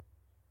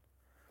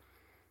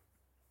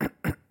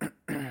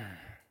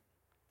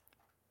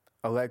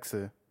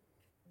Alexa,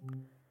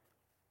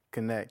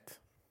 connect.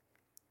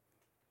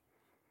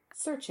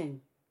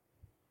 Searching.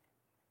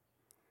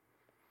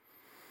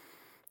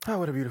 Oh,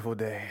 what a beautiful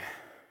day.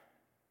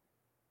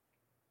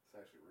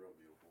 It's actually real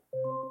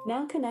beautiful.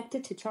 Now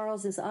connected to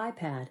Charles's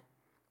iPad.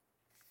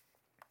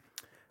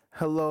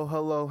 Hello,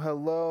 hello,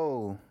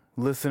 hello,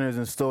 listeners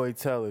and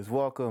storytellers.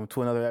 Welcome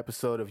to another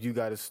episode of You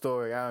Got a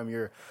Story. I'm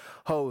your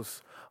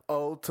host,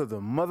 O to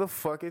the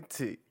motherfucking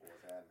T.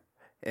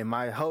 And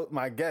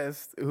my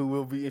guest, who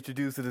will be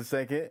introduced in a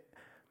second,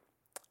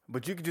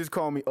 but you can just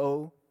call me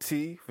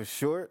OT for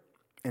short.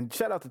 And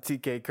shout out to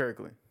TK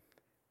Kirkland.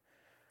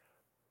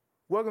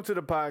 Welcome to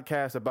the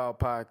podcast about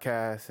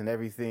podcasts and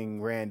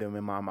everything random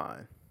in my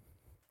mind.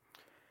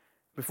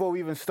 Before we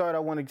even start, I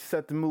want to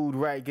set the mood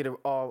right, get it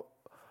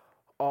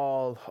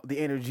all the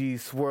energy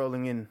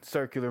swirling in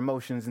circular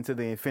motions into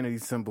the infinity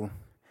symbol.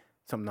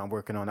 Something I'm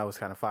working on. That was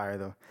kind of fire,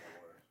 though.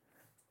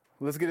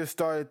 Let's get it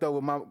started, though,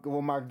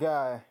 with my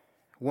guy.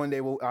 One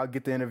day I'll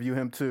get to interview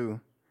him, too.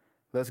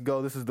 Let's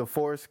go. This is The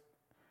Force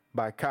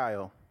by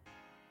Kyle.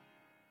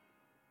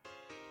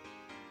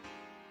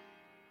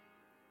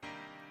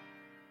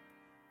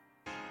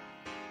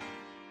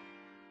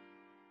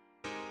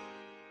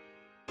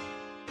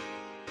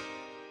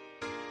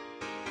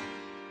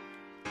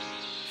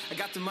 I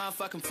got the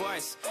motherfucking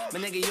force. My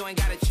nigga, you ain't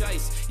got a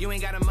choice. You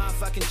ain't got a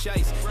motherfucking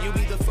choice. You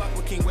either fuck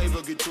with King Wave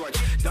or get torch.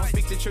 Don't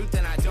speak the truth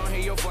and I don't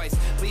hear your voice.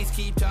 Please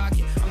keep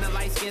talking. I'm the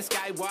light-skinned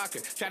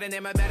Skywalker. Try to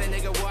name a better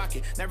nigga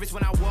walking. Nervous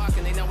when I walk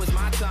and they know it's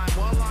my time.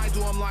 One line,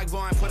 do them like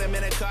Vaughn, put him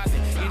in a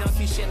coffin. You don't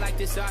see shit like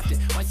this often.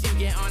 Once you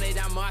get on it,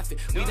 I'm off it.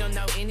 We don't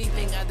know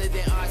anything other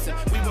than awesome.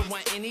 We would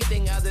want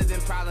anything other than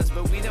problems,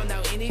 but we don't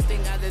know anything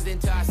other than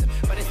tossing.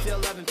 But it's still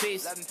love and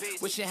peace.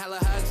 Wishing hella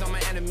hugs on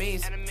my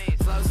enemies.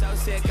 Flow so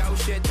sick, oh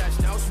shit, touch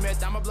no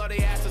Smith. I'ma blow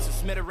their ass with some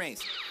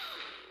smithereens.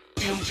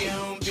 Boom,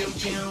 boom, boom,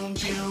 boom,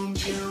 boom,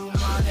 boom.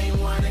 All they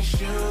wanna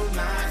shoot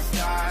my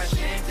star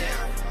shit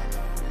down.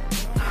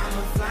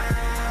 I'ma fly,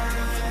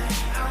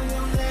 I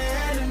won't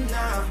let them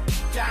know.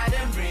 Try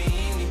to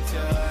bring me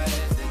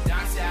towards the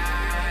dark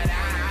side.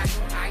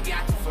 I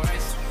got the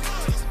force.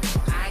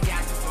 I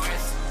got the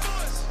force.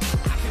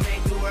 I can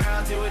make the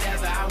world do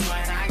whatever I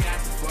want. I got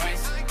the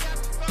force.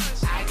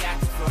 I got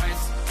the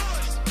force.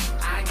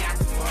 I got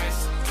the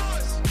force.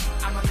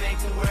 I'ma make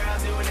the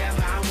world do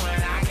whatever I want.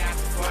 I got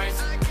the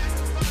force.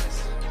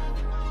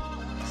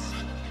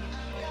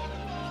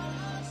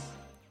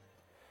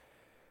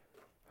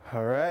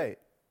 All right.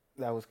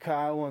 That was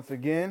Kyle once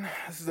again.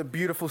 This is a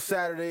beautiful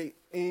Saturday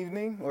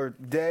evening or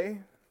day,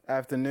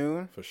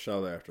 afternoon. For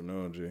sure, the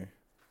afternoon, G.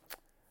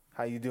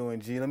 How you doing,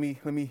 G? Let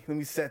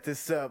me set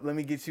this up. Let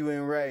me get you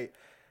in right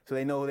so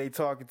they know who they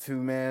talking to,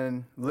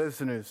 man.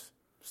 Listeners,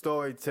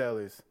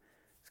 storytellers.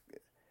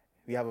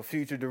 We have a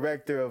future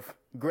director of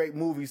great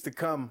movies to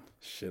come.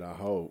 Shit, I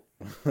hope.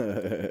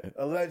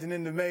 A legend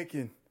in the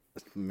making.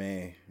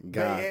 Man,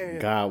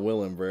 God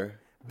willing, bruh.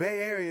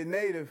 Bay Area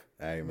native.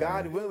 Hey, man.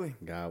 God willing.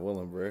 God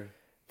willing, bruh.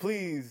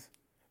 Please,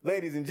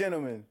 ladies and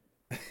gentlemen,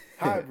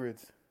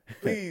 hybrids,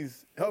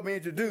 please help me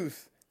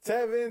introduce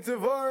Tevin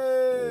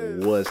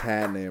Tavares. What's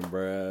happening,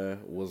 bruh?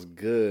 What's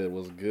good,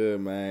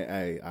 man?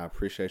 Hey, I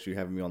appreciate you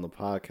having me on the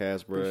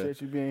podcast, bruh.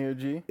 Appreciate you being here,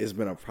 G. It's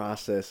been a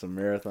process, a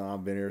marathon.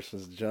 I've been here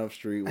since Jump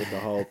Street with the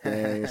whole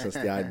thing, since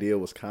the idea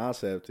was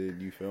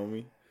concepted, you feel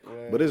me?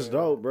 Yeah, but it's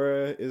dope,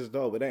 bruh. It's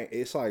dope.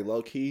 It's like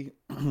low-key.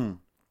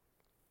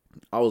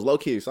 I was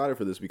low-key excited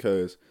for this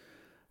because,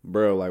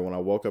 bro, like when I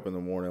woke up in the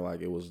morning, like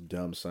it was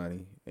dumb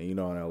sunny. And you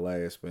know, in LA,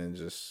 it's been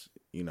just,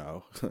 you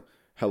know,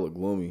 hella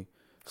gloomy.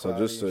 So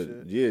just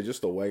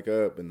to wake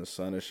up and the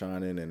sun is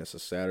shining and it's a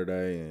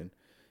Saturday and,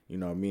 you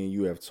know, me and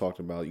you have talked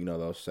about, you know,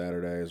 those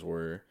Saturdays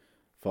where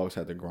folks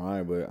had to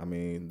grind. But, I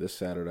mean, this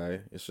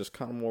Saturday, it's just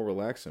kind of more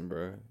relaxing,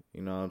 bro.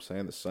 You know what I'm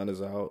saying? The sun is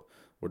out.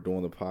 We're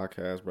doing the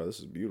podcast, bro. This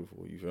is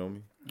beautiful. You feel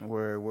me?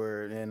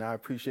 Word. And I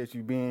appreciate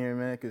you being here,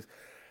 man, because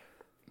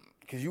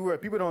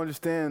people don't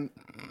understand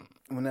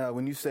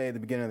when you say the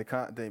beginning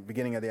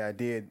of the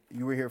idea,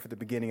 you were here for the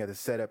beginning of the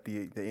setup,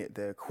 the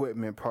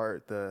equipment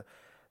part, the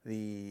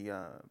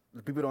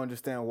people don't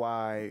understand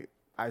why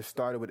I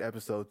started with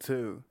episode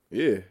 2.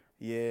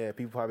 Yeah,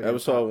 people probably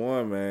episode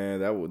 1,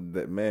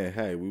 man.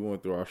 Hey, we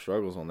went through our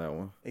struggles on that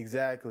one.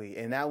 Exactly,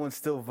 and that one's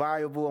still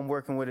viable. I'm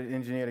working with an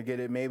engineer to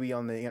get it. Maybe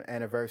on the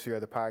anniversary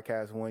of the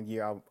podcast 1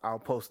 year, I'll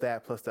post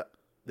that plus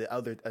the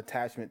other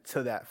attachment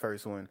to that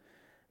first one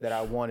that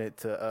I wanted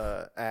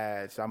to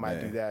add. So I might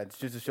do that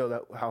just to show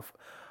that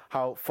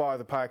how far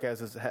the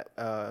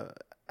podcast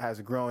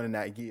has grown in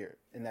that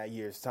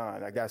year's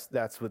time. I guess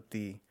that's what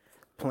the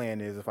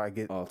plan is. If I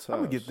get, I'm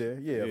gonna get there.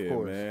 Yeah, of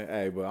course, man.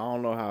 Hey, but I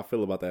don't know how I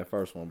feel about that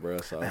first one, bro.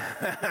 So,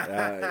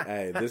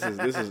 hey, this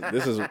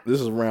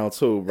is round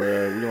 2, bro.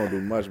 We're gonna do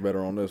much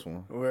better on this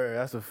one. Where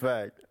that's a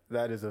fact.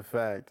 That is a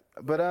fact.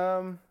 But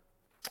all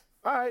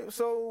right.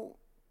 So,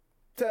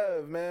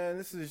 Tev,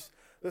 man,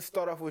 let's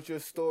start off with your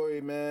story,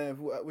 man.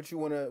 What you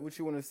wanna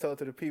tell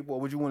to the people,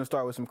 or would you want to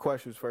start with some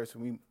questions first,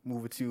 and we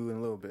move it to you in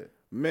a little bit?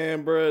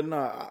 Man, bro,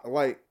 nah,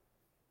 like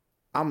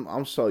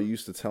I'm so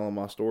used to telling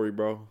my story,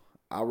 bro.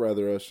 I'd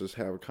rather us just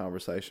have a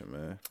conversation,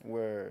 man.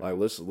 Where Like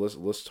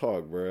let's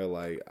talk,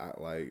 bro.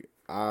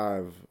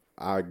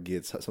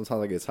 Sometimes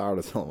I get tired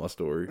of telling my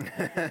story.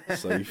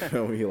 So you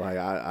feel me? Like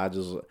I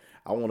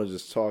want to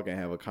just talk and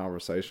have a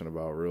conversation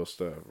about real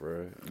stuff,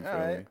 bro. You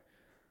feel me?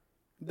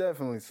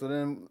 Definitely. So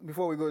then,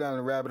 before we go down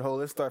the rabbit hole,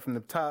 let's start from the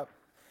top.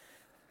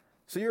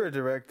 So you're a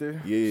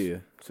director. Yeah.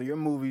 So your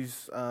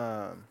movies,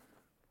 how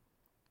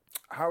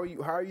are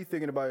you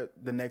thinking about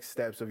the next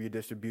steps of your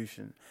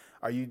distribution?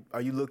 Are you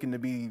looking to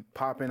be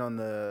popping on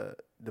the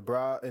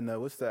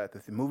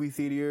movie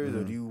theaters,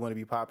 or do you want to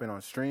be popping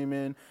on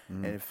streaming?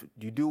 And if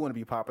you do want to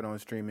be popping on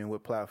streaming,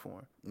 what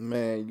platform?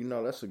 Man,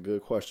 that's a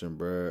good question,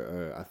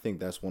 bro. I think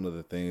that's one of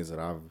the things that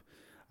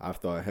I've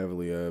thought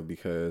heavily of,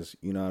 because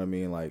you know what I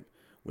mean. Like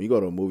when you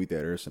go to a movie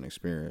theater, it's an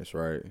experience,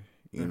 right?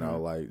 You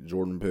know, like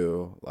Jordan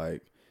Peele,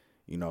 like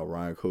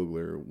Ryan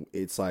Coogler.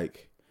 It's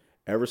like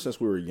ever since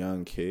we were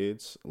young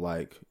kids,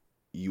 like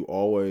you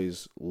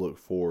always look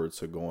forward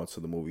to going to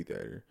the movie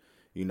theater.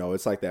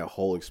 It's like that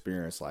whole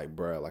experience, like,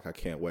 bruh, like I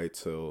can't wait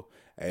till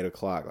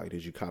 8:00. Like,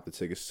 did you cop the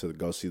tickets to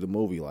go see the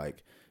movie?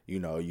 Like, you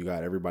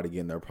got everybody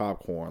getting their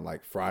popcorn.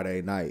 Like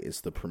Friday night,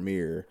 it's the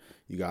premiere.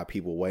 You got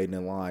people waiting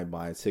in line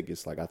buying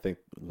tickets. Like I think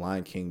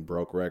Lion King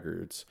broke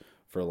records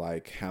for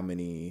like how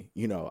many,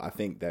 I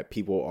think that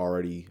people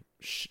already,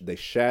 they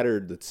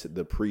shattered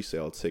the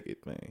pre-sale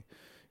ticket thing.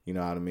 You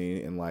know what I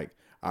mean? And like,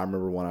 I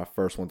remember when I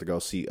first went to go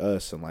see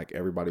Us, and like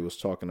everybody was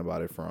talking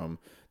about it, from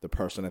the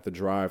person at the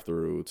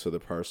drive-thru to the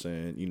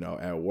person,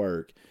 at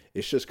work.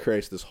 It just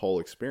creates this whole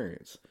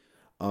experience.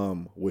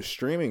 With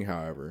streaming,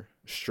 however,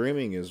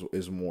 streaming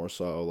is more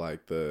so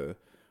like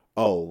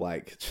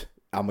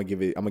I'm gonna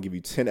give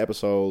you 10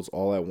 episodes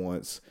all at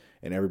once,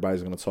 and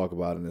everybody's gonna talk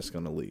about it and it's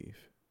gonna leave.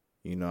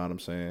 You know what I'm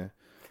saying?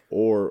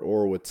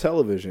 Or with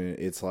television,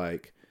 it's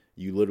like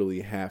you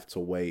literally have to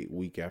wait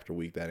week after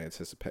week, that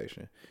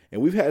anticipation.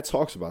 And we've had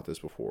talks about this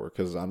before,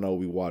 because I know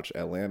we watch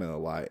Atlanta a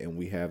lot, and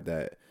we have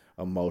that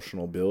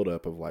emotional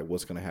buildup of like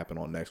what's going to happen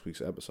on next week's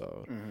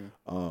episode.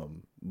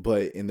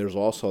 But there's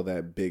also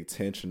that big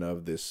tension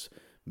of this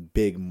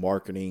big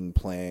marketing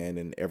plan,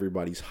 and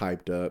everybody's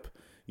hyped up,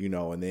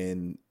 and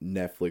then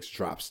Netflix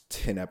drops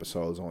 10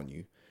 episodes on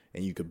you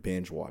and you could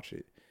binge watch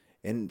it.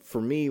 And for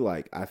me,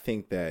 like, I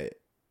think that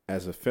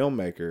as a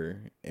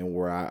filmmaker, and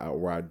where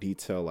I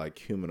detail like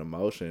human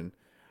emotion,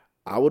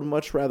 I would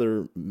much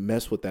rather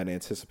mess with that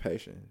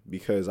anticipation,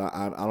 because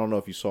I don't know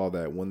if you saw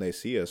that When They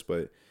See Us,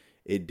 but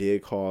it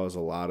did cause a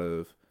lot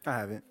of. I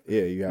haven't.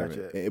 Yeah, you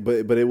haven't.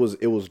 But it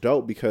was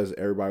dope, because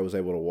everybody was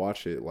able to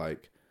watch it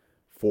like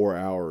 4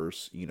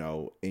 hours,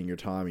 in your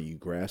time, and you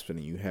grasp it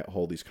and you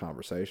hold these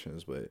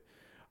conversations. But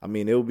I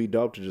mean, it would be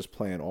dope to just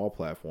play on all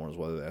platforms,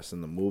 whether that's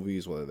in the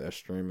movies, whether that's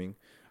streaming.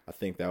 I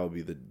think that would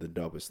be the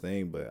dopest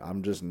thing, but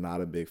I'm just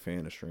not a big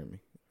fan of streaming.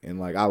 And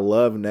like, I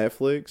love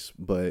Netflix,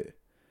 but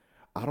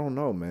I don't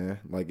know, man.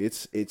 Like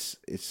it's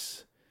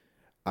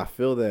I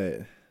feel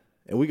that,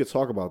 and we could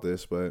talk about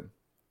this, but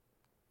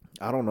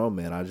I don't know,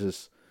 man. I'm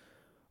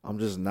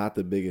just not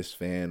the biggest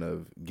fan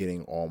of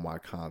getting all my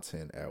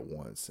content at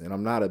once. And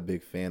I'm not a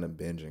big fan of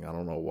binging. I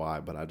don't know why,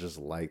 but I just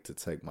like to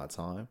take my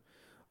time.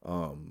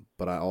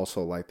 But I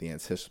also like the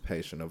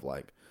anticipation of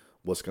like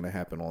what's going to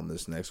happen on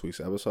this next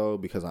week's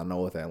episode, because I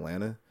know with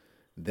Atlanta,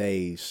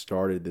 they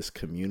started this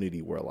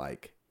community where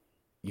like,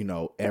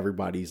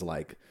 everybody's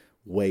like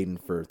waiting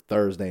for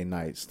Thursday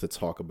nights to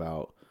talk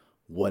about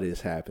what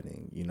is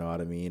happening. You know what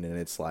I mean? And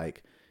it's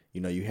like,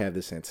 you have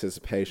this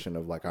anticipation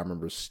of like, I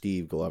remember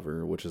Steve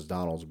Glover, which is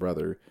Donald's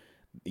brother,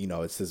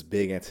 it's this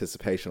big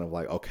anticipation of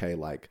like, okay,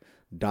 like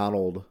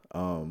Donald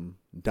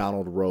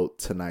wrote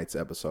tonight's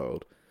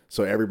episode.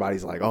 So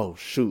everybody's like, oh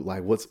shoot,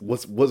 like what's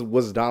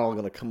Donald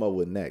gonna come up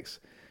with next?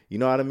 You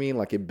know what I mean?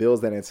 Like, it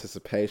builds that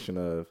anticipation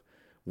of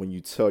when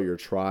you tell your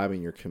tribe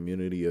and your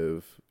community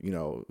of,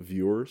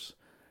 viewers,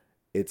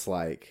 it's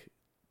like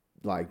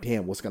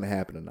damn, what's gonna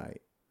happen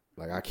tonight?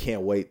 Like, I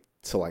can't wait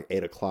till like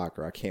 8:00,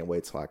 or I can't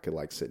wait till I could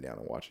like sit down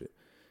and watch it.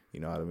 You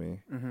know what I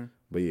mean? Mm-hmm.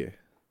 But yeah,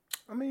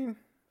 I mean,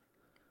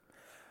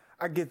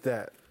 I get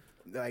that,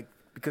 like,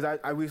 because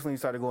I recently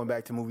started going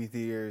back to movie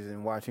theaters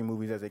and watching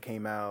movies as they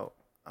came out.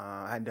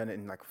 I hadn't done it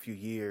in like a few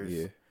years.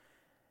 Yeah.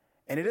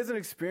 And it is an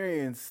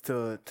experience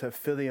to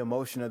feel the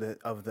emotion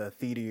of the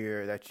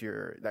theater that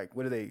you're like.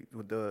 What are they?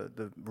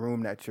 The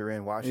room that you're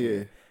in watching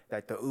it,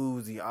 like the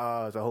oohs, the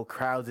ahs, the whole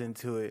crowd's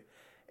into it.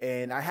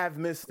 And I have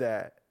missed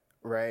that,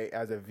 right,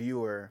 as a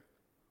viewer.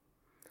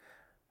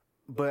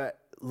 But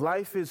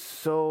life is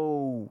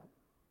so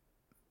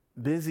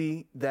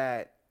busy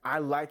that I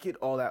like it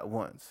all at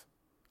once.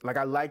 Like,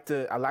 I like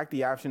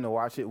the option to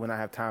watch it when I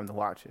have time to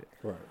watch it.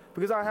 Right.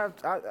 Because I'll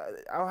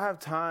have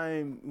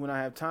time when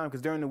I have time.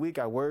 Because during the week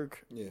I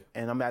work. Yeah.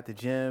 And I'm at the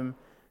gym.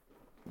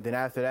 Then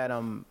after that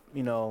I'm,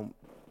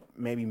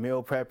 maybe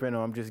meal prepping, or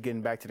I'm just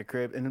getting back to the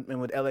crib.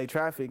 And with LA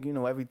traffic,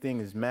 everything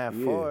is mad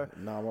far.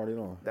 No, I'm already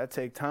on. That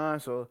take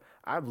time. So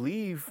I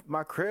leave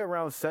my crib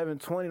around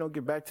 7:20. Don't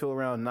get back till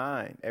around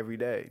 9 every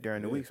day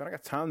during the week. So I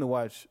got time to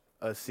watch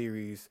a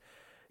series,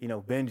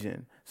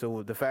 binging.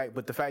 So the fact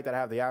that I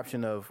have the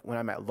option of when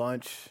I'm at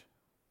lunch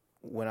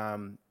when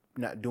I'm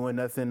not doing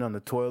nothing on the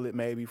toilet,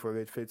 maybe for a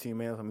good 15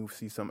 minutes, let me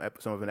see some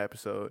of an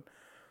episode.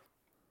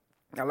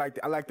 I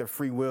like the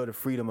free will, the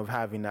freedom of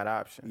having that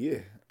option. Yeah.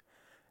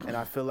 And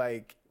I feel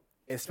like,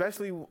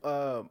 especially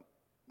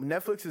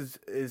Netflix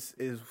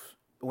is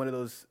one of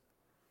those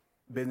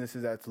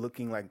businesses that's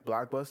looking like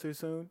Blockbuster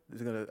soon.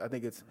 I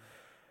think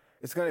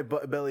it's gonna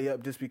belly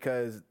up just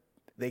because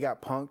they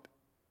got punked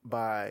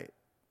by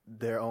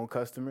their own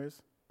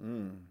customers.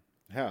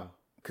 How?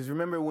 Because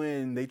remember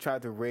when they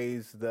tried to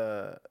raise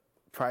the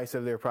price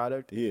of their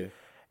product? Yeah.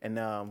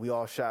 And we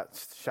all shot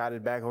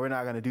it back. We're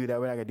not gonna do that.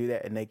 We're not gonna do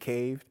that. And they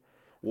caved.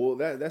 Well,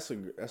 that's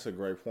a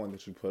great point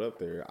that you put up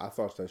there. I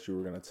thought that you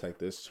were gonna take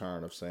this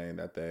turn of saying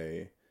that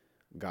they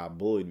got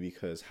bullied,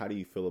 because how do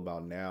you feel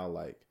about now,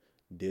 like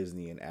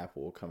Disney and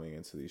Apple coming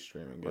into these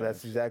streaming games? Well,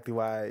 that's exactly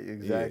why.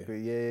 Exactly.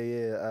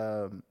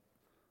 Yeah.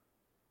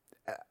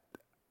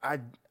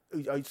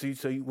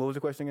 So what was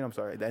the question again? I'm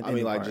sorry. I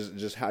mean, like,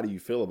 just how do you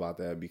feel about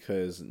that?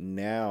 Because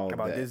now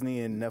about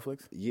Disney and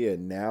Netflix. Yeah,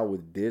 now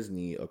with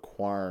Disney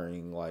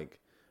acquiring like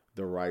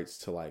the rights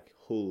to like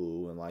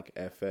Hulu and like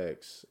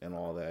FX and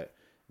all that,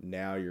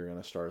 now you're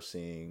gonna start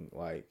seeing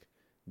like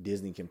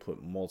Disney can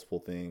put multiple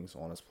things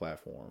on its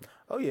platform.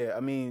 Oh yeah, I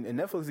mean, and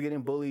Netflix is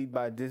getting bullied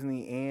by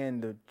Disney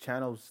and the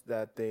channels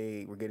that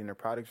they were getting their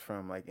products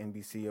from, like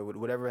NBC or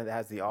whatever that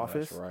has The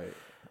Office. That's right.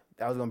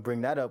 I was gonna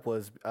bring that up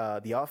was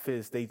The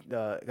Office. They,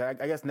 I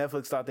guess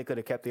Netflix thought they could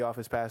have kept The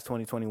Office past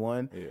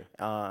 2021.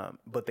 Yeah.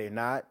 But they're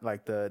not.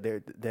 Like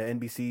the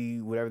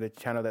NBC, whatever the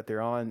channel that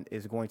they're on,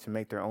 is going to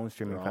make their own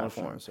streaming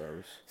platform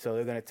service. So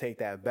they're gonna take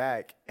that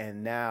back,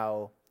 and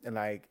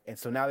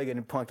so now they're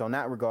getting punked on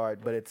that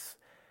regard. But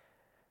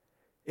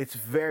it's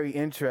very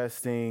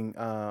interesting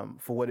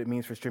for what it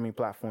means for streaming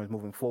platforms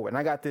moving forward. And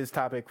I got this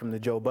topic from the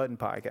Joe Budden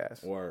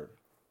podcast. Word.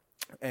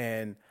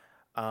 And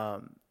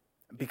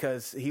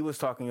because he was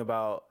talking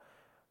about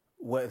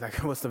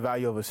what's the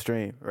value of a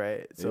stream,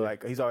 right? So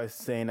he's always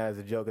saying that as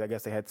a joke. I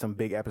guess they had some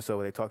big episode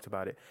where they talked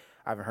about it.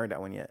 I haven't heard that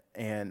one yet.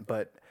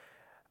 But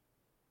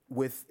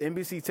with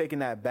NBC taking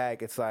that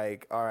back, it's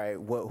like, all right,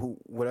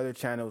 what other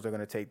channels are going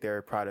to take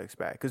their products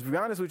back? Because to be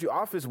honest with you,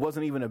 Office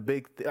wasn't even a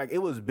big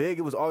it was big.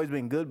 It was always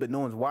been good, but no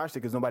one's watched it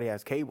because nobody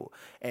has cable.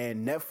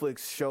 And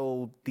Netflix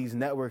showed these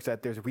networks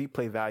that there's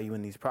replay value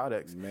in these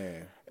products,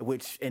 and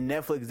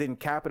Netflix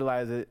didn't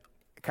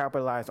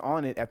capitalize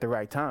on it at the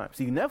right time.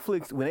 See,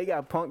 Netflix, when they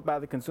got punked by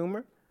the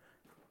consumer,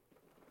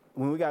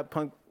 when they got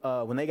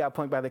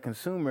punked by the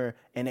consumer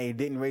and they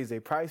didn't raise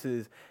their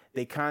prices,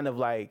 they kind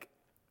of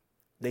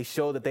they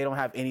show that they don't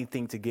have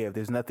anything to give.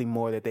 There's nothing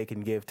more that they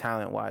can give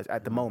talent-wise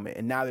at the moment.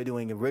 And now they're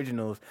doing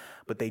originals,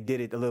 but they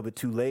did it a little bit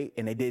too late,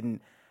 and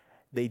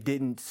they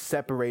didn't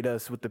separate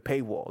us with the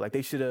paywall. Like,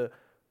 they should have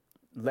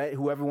let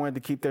whoever wanted to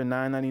keep their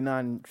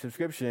 $9.99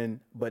 subscription,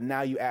 but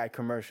now you add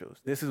commercials.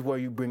 This is where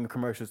you bring the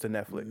commercials to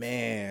Netflix.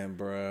 Man,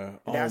 bruh.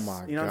 Oh, my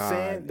God. You know what I'm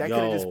saying? That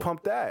could have just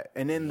pumped that.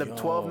 And then the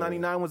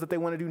 $12.99 ones that they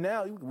want to do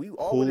now, we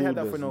already had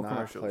that for no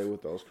commercials. Hulu does not play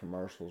with those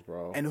commercials,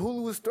 bro. And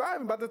Hulu is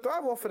thriving, about to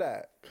thrive off of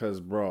that. Because,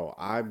 bro,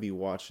 I be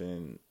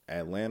watching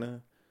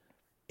Atlanta,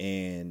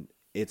 and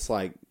it's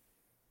like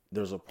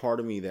there's a part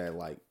of me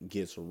that,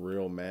 gets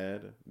real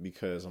mad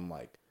because I'm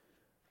like,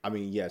 I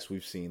mean, yes,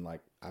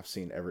 I've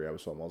seen every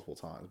episode multiple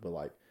times,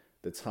 but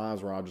the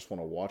times where I just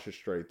want to watch it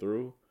straight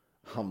through,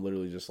 I'm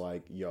literally just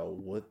like, yo,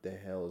 what the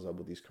hell is up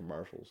with these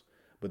commercials?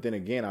 But then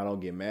again, I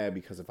don't get mad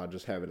because if I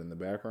just have it in the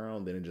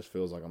background, then it just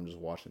feels like I'm just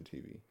watching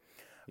TV.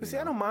 But see,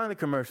 I don't mind the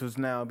commercials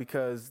now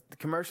because the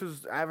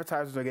commercials,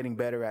 advertisers are getting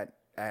better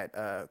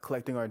at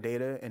collecting our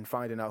data and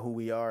finding out who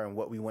we are and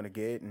what we want to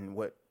get and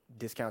what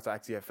discounts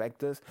actually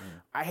affect us.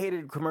 I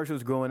hated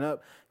commercials growing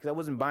up because I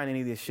wasn't buying any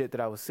of this shit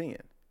that I was seeing.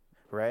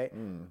 Right?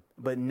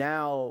 But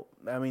now,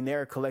 I mean,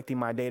 they're collecting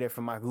my data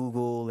from my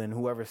Google and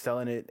whoever's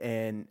selling it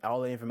and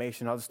all the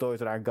information, all the stores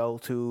that I go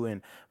to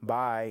and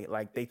buy.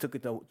 They took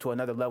it to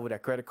another level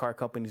that credit card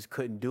companies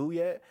couldn't do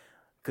yet,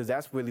 because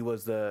that's really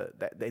was they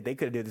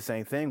could have did the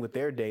same thing with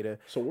their data.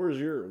 So where's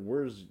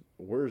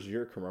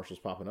your commercials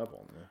popping up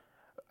on there?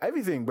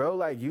 Everything, bro.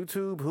 Like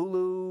YouTube,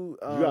 Hulu.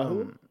 You got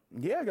Hulu?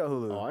 Yeah, I got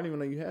Hulu. Oh, I didn't even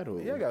know you had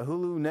Hulu. Yeah, I got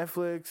Hulu,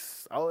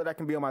 Netflix, all of that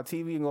can be on my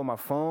TV and go on my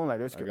phone. I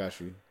got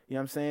you. You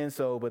know what I'm saying?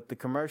 So, but the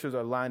commercials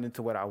are lined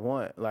into what I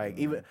want.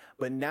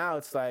 But now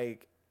it's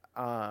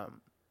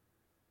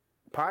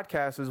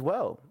podcasts as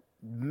well.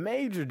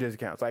 Major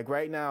discounts. Like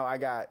right now, I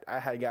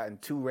had gotten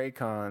 2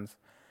 Raycons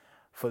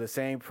for the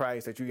same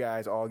price that you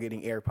guys all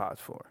getting AirPods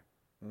for.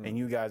 And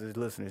you guys as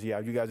listeners, you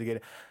guys are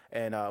getting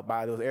and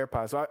buy those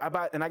AirPods. So I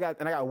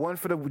got one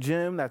for the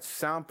gym that's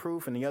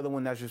soundproof, and the other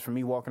one that's just for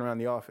me walking around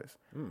the office.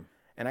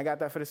 And I got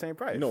that for the same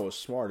price. You know what's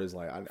smart is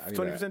I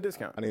 20%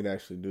 discount. I need to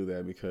actually do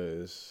that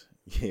because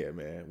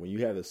man, when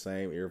you have the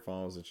same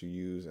earphones that you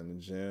use in the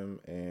gym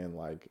and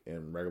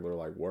in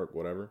regular work,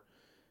 whatever.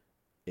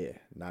 Yeah,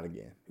 not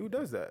again. Who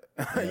does that?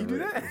 You do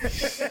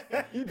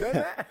that? You done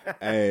that?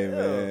 Hey,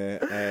 man.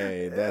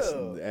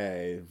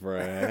 Hey, bro.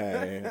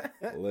 Hey,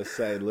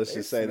 let's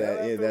just say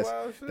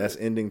that's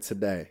ending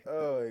today.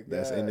 Oh, my God.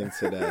 That's ending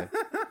today.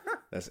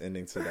 That's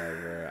ending today,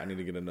 bro. I need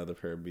to get another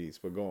pair of Beats.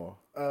 But go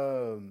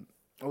on.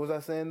 What was I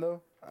saying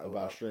though?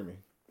 About streaming.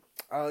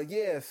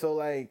 Yeah. So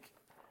like,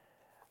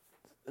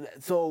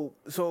 so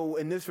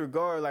in this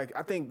regard, like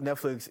I think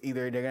Netflix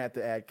either they're gonna have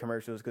to add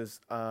commercials because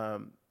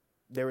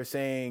they were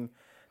saying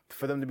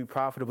for them to be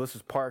profitable. This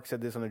was Park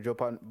said this on the Joe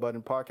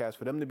Budden podcast.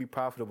 For them to be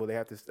profitable, they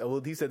have to. Well,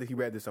 he said that he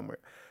read this somewhere.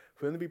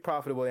 For them to be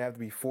profitable, they have to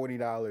be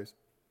 $40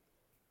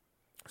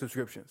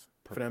 subscriptions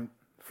for them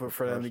for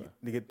them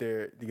to get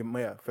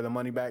for the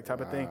money back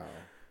type of thing.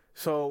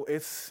 So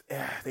it's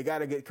they got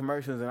to get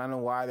commercials, and I don't know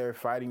why they're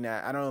fighting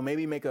that. I don't know.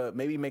 Maybe make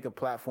a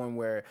platform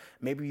where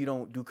maybe you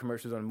don't do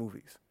commercials on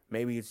movies.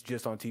 Maybe it's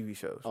just on TV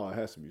shows. Oh, it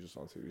has to be just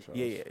on TV shows.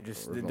 Yeah.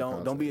 Just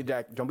don't be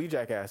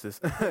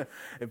jackasses. Do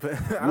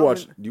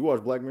you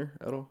watch Black Mirror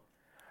at all?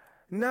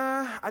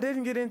 Nah, I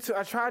didn't get into.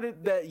 I tried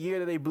it that year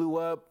that they blew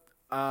up.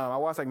 I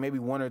watched like maybe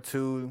one or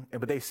two,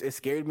 but it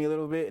scared me a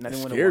little bit, and I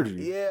didn't want to. Scared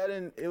you? Yeah, I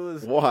didn't. It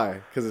was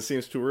why? Because it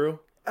seems too real.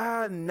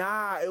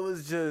 Nah. It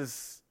was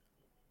just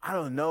I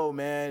don't know,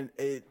 man.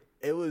 It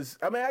was.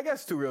 I mean, I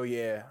guess too real,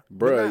 yeah.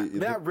 Bro,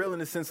 not real in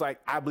the sense like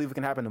I believe it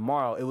can happen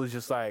tomorrow. It was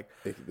just like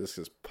this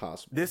is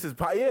possible. This is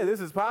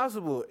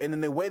possible. And then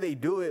the way they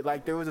do it,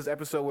 like there was this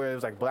episode where it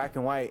was like black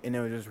and white, and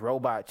there was this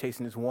robot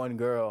chasing this one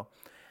girl,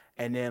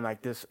 and then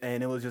like this,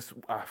 and it was just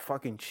a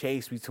fucking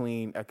chase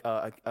between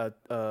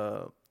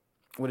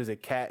what is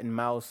it, cat and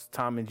mouse,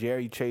 Tom and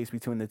Jerry chase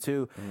between the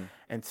two,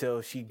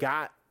 until she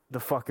got the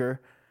fucker,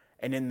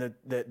 and then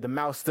the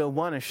mouse still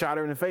won and shot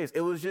her in the face.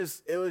 It was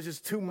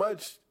just too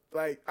much.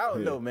 Like, I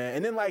don't know, man.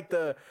 And then, like,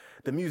 the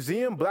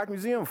museum, Black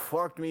Museum,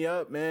 fucked me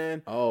up,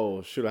 man.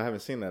 Oh, shoot, I haven't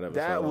seen that episode.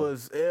 That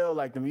was ill.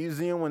 Like, the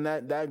museum, when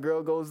that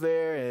girl goes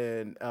there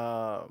and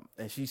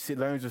she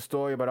learns a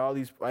story about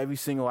every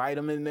single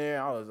item in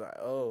there, I was like,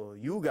 oh,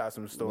 you got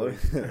some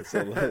stories.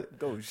 So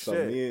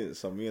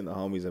me and the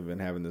homies have been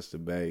having this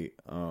debate.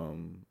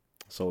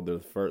 So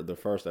the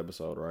first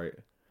episode, right?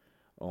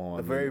 On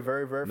the very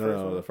first one?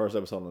 No, the first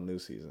episode on the new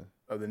season.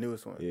 Oh, the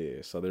newest one.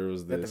 Yeah, so there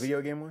was this. The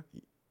video game one?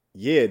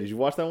 Yeah, did you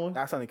watch that one?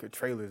 I saw like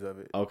trailers of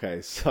it.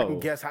 Okay, so I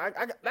can guess how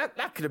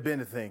that could have been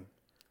a thing.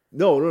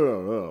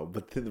 No.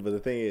 But the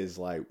thing is,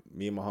 like,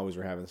 me and my homies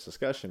were having this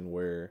discussion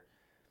where,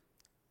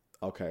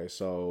 okay,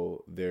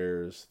 so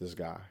there's this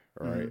guy,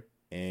 right?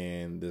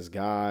 And this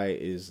guy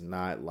is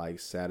not like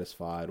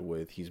satisfied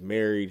with. He's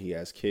married, he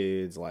has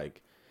kids,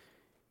 like,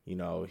 you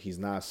know, he's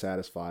not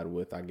satisfied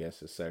with, I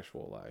guess, his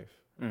sexual life.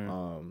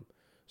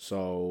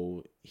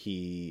 So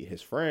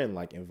his friend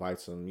like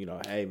invites him, you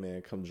know, hey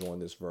man, come join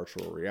this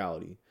virtual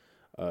reality,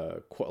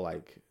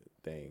 like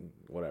thing,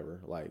 whatever,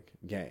 like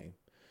game.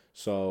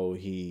 So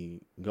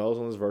he goes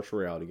on this virtual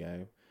reality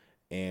game,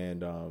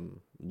 and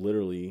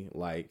literally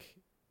like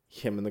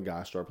him and the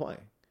guy start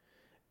playing,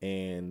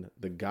 and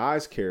the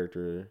guy's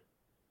character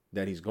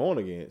that he's going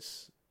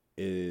against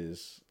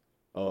is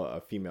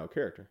a female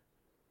character,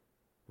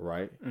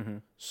 right?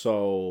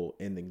 So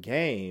in the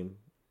game,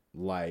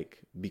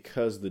 like,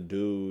 because the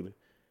dude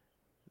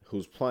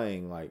who's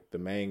playing, like, the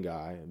main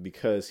guy,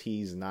 because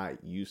he's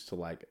not used to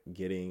like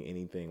getting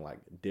anything like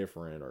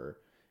different or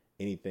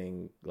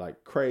anything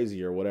like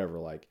crazy or whatever,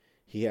 like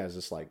he has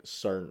this like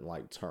certain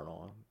like turn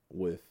on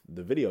with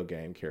the video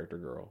game character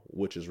girl,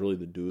 which is really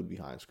the dude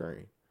behind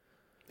screen.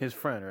 His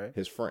friend, right?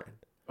 His friend.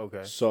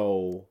 Okay.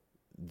 So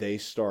they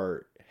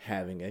start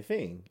having a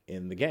thing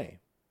in the game.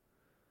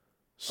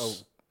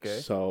 Okay.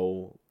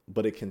 So,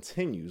 but it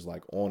continues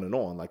like on and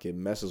on. Like it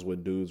messes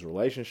with dude's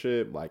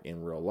relationship, like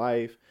in real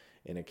life,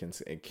 and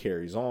it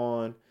carries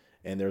on.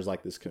 And there's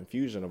like this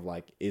confusion of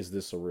like, is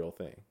this a real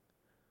thing?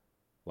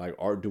 Like,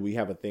 do we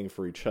have a thing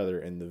for each other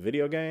in the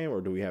video game,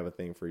 or do we have a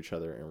thing for each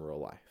other in real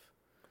life?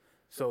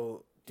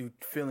 So, do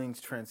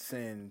feelings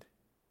transcend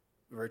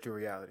virtual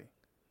reality?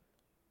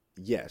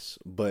 Yes,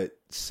 but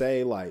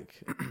say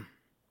like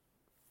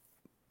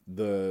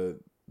the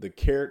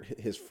character,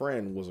 his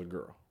friend was a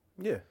girl.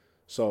 Yeah.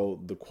 So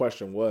the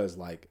question was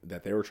like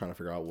that they were trying to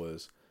figure out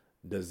was,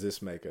 does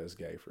this make us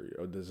gay for you,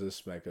 or does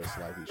this make us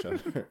like each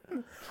other?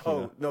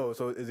 No.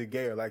 So is it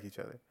gay or like each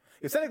other?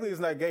 Because technically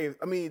it's not gay.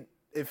 I mean,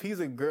 if he's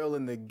a girl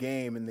in the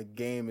game and the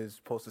game is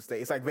supposed to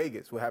stay, it's like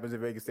Vegas. What happens in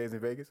Vegas stays in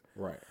Vegas.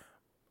 Right.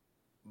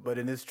 But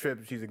in this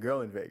trip, she's a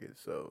girl in Vegas.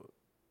 So.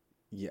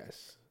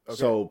 Yes. Okay.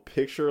 So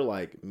picture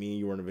like me and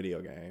you were in a video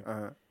game,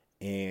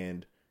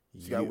 and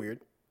you got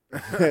weird.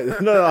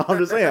 No, I'm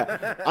just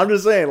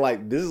saying,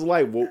 like, this is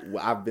like what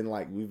I've been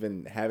like. We've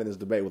been having this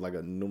debate with like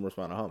a numerous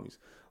amount of homies.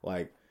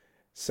 Like,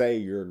 say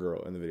you're a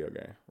girl in the video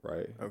game,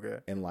 right? Okay.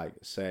 And like,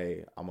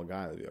 say I'm a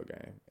guy in the video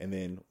game, and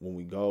then when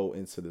we go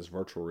into this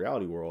virtual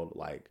reality world,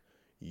 like,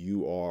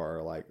 you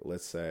are like,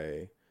 let's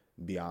say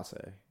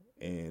Beyonce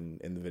in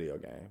the video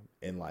game,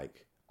 and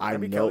like I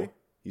know Kelly?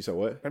 You said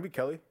what? Can I be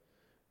Kelly?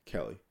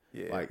 Kelly.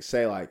 Yeah. Like,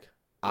 say like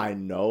I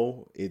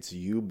know it's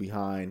you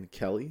behind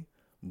Kelly,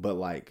 but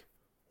like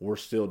we're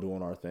still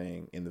doing our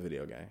thing in the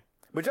video game.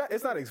 But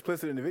it's not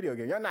explicit in the video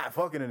game. Y'all not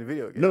fucking in the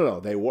video game. No,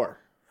 they were.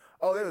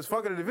 Oh, they was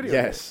fucking in the video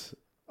game? Yes.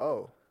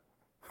 Oh.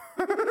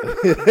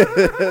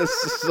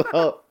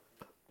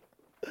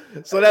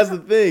 So that's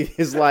the thing.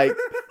 It's like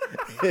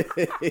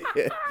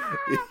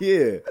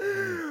Yeah.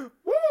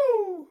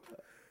 Woo!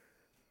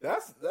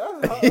 That's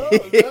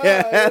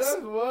Yeah, that's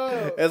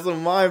wild. That's a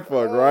mind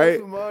fuck, Oh, right?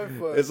 It's a mind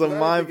fuck. It's a I didn't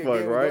mind think a fuck,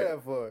 game would right? go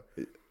that far.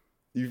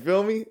 You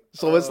feel me?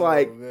 So it's Oh,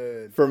 like,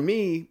 man. for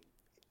me,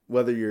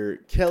 whether you're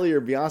Kelly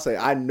or Beyonce,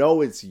 I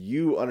know it's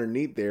you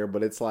underneath there,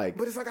 but it's like,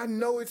 But it's like I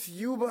know it's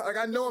you, but like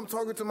I know I'm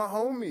talking to my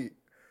homie.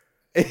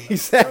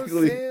 exactly. You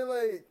know what I'm saying?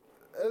 Like,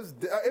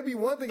 it'd be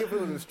one thing if it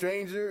was a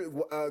stranger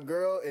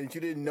girl and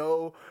you didn't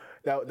know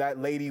that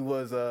lady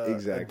was a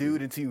Exactly.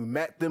 dude until you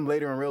met them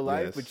later in real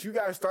life. Yes. But you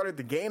guys started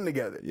the game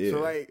together. Yeah.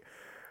 So, like,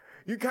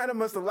 you kind of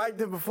must have liked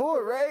them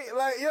before, right?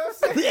 Like, you know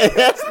what I'm saying?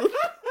 Yeah,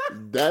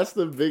 that's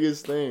the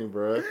biggest thing,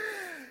 bro.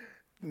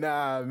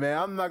 Nah, man,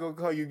 I'm not going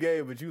to call you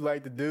gay, but you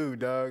like the dude,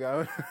 dog.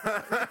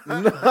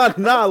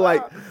 Nah,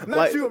 like,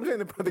 Not you, I'm saying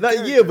the nah,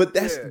 character. yeah, but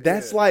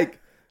that's Yeah.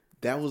 like,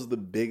 that was the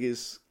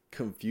biggest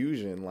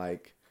confusion.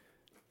 Like,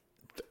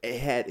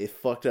 it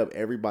fucked up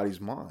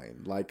everybody's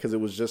mind. Like, because it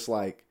was just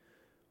like,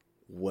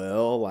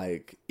 well,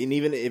 like, and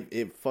even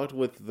it fucked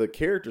with the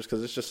characters,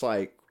 because it's just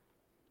like,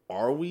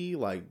 are we,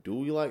 like, do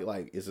we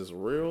like, is this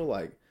real?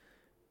 Like,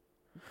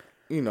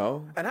 you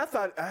know. And I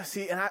thought,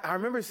 I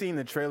remember seeing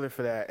the trailer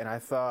for that, and I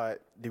thought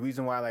the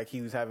reason why, like,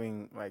 he was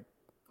having, like,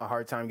 a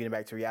hard time getting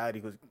back to reality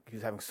was he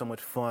was having so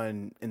much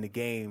fun in the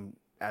game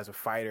as a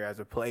fighter, as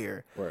a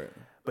player. Right.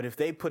 But if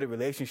they put a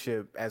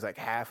relationship as, like,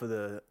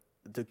 to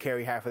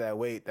carry half of that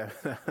weight,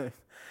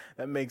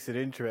 that makes it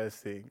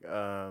interesting.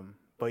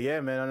 But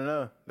yeah, man, I don't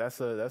know.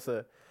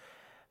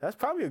 That's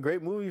probably a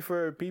great movie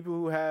for people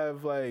who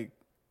have, like,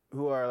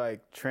 who are,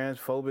 like,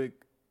 transphobic.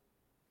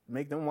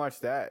 Make them watch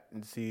that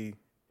and see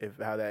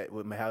how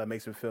that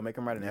makes them feel. Make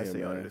them write an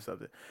essay on it or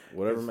something.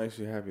 Whatever makes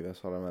you happy,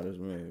 that's all that matters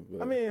to me.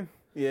 But I mean,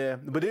 yeah,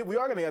 but we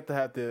are gonna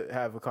have to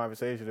have a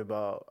conversation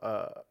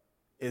about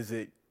is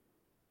it,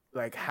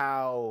 like,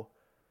 how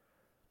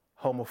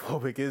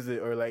homophobic is it,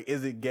 or, like,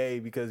 is it gay?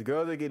 Because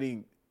girls are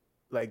getting,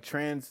 like,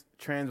 trans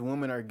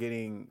women are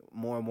getting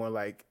more and more,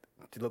 like,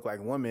 to look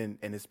like women,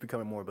 and it's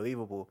becoming more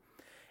believable.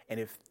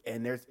 And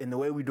there's in the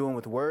way we're doing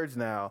with words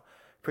now,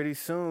 pretty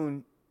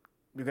soon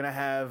you're gonna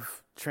have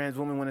trans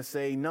women want to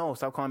say, no,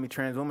 stop calling me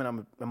trans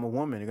woman. I'm a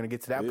woman. You're gonna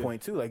get to that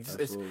point too. Like, it's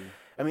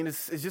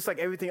just like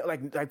everything.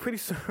 Like pretty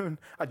soon,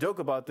 I joke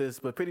about this,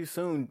 but pretty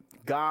soon,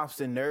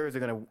 goths and nerds are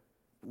gonna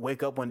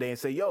wake up one day and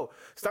say, yo,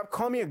 stop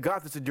calling me a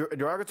goth. It's a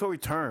derogatory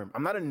term.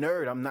 I'm not a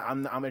nerd.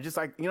 I'm just,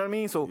 like, you know what I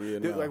mean? So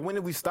like, when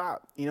did we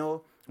stop? You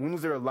know, when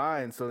was there a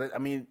line? So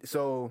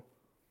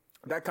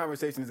that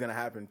conversation is gonna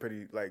happen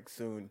pretty, like,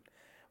 soon.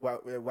 Why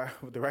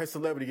the right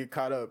celebrity get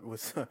caught up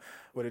with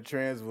a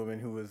trans woman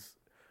who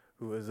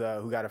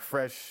got a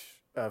fresh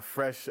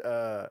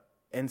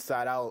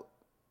inside out,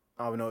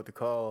 I don't know what to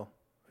call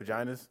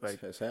vaginas,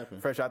 like, it's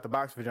happened. Fresh out the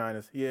box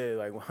vaginas. Yeah,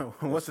 like,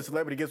 once the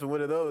celebrity gets with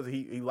one of those,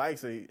 he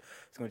likes it.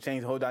 It's gonna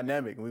change the whole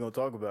dynamic, and we're gonna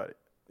talk about it.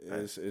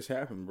 It's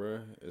happened, bro.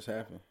 It's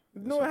happened.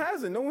 No, it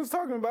hasn't. No one's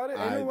talking about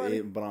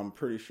it. But I'm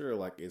pretty sure,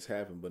 like, it's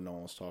happened, but no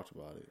one's talked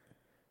about it.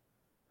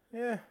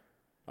 Yeah.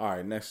 All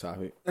right, next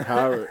topic.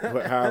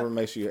 However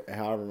makes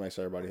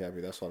everybody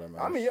happy. That's all that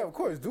matters. I mean, yeah, of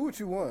course, do what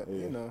you want.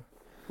 Yeah. You know,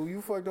 who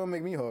you fuck don't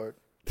make me hard.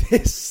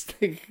 This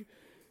thing,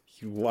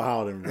 you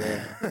wildin', bro.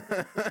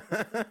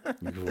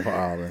 You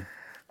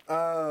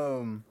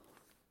wildin'.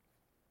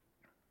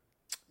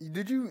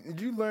 Did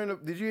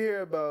you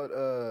hear about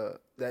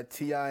that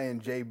T.I.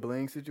 and Jay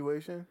Bling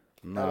situation?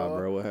 Nah,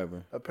 bro. What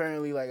happened?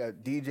 Apparently, like, a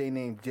DJ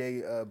named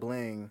Jay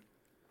Bling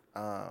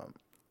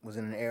was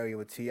in an area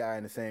with T.I.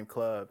 in the same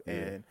club,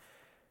 and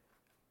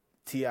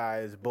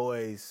T.I.'s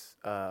boys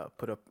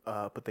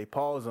put their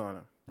paws on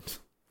him,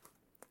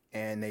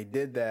 and they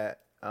did that.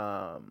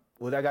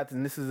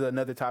 This is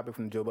another topic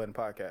from the Joe Budden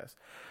podcast,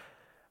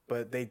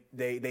 but they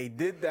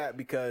did that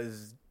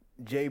because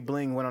Jay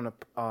Bling went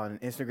on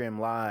Instagram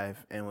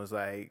Live and was,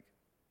 like,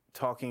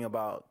 talking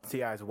about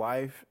T.I.'s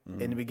wife.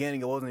 In the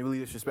beginning, it wasn't really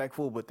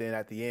disrespectful, but then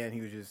at the end,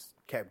 he was just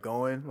kept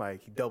going.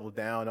 Like, he doubled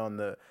down on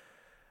the,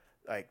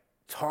 like,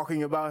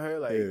 talking about her,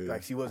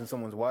 like she wasn't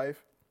someone's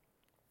wife,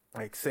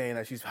 like, saying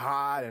that she's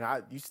hot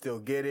and you still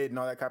get it and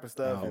all that type of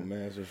stuff. Oh,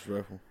 man, it's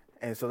disrespectful.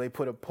 And so they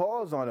put a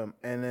pause on him,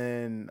 and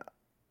then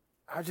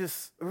I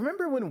just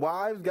remember when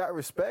wives got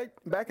respect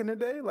back in the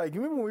day. Like,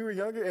 you remember when we were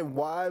younger and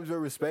wives were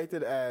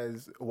respected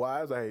as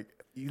wives? Like,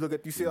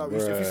 if you saw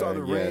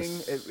the ring,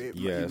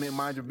 you didn't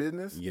mind your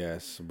business.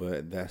 Yes, but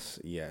and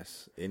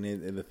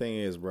the thing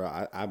is,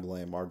 bro, I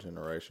blame our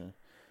generation.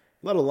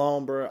 Let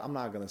alone, bro, I'm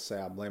not going to say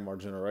I blame our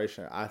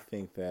generation. I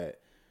think that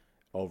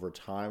over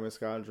time it's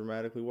gotten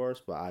dramatically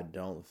worse, but I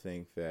don't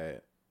think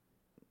that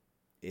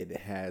it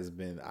has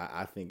been.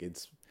 I think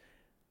this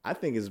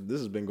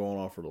has been going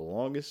on for the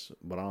longest,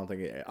 but I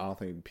don't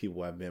think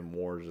people have been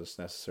more just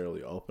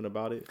necessarily open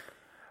about it.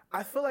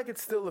 I feel like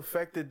it's still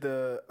affected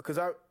because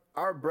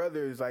our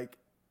brothers, like,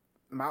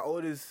 my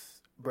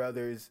oldest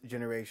brother's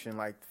generation,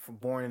 like,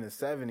 born in the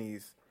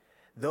 70s,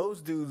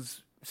 those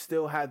dudes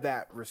still had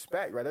that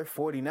respect, right? They're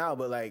 40 now,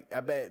 but, like, I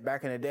bet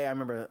back in the day, I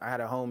remember I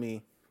had a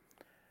homie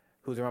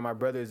who's around my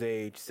brother's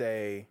age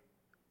say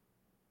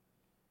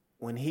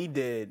when he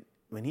did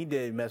when he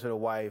did mess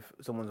with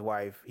someone's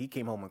wife, he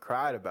came home and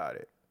cried about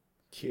it.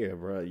 Yeah,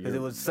 bro. Because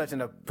it was such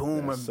a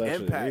boom of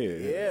impact.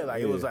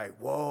 It was like,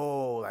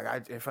 whoa,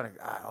 like in front of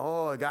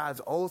God,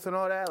 God's oath and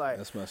all that. Like,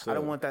 that's messed I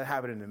don't up. want that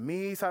happening to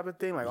me, type of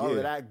thing. Like all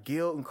of that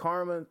guilt and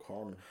karma.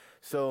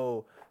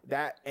 So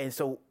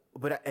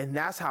and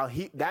that's how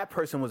that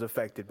person was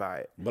affected by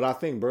it. But I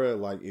think, bro,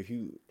 like if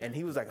you and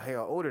he was like, hey,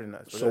 older than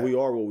us. So we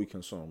are what we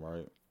consume,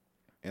 right?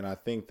 And I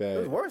think that it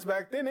was worse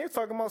back then. They were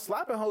talking about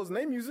slapping hoes in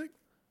their music.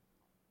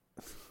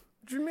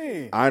 What you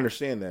mean? I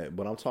understand that,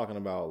 but I'm talking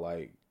about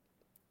like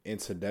in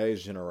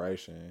today's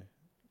generation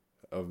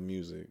of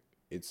music,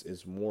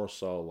 it's more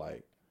so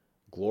like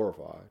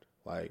glorified.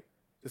 Like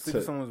to sleep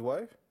with someone's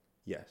wife?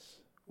 Yes.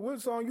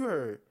 What song you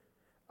heard?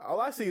 All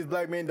I see is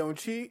Black Men Don't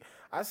Cheat.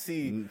 I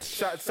see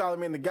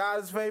Solomon the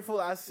God is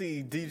faithful. I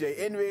see DJ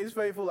Envy is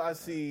faithful. I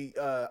see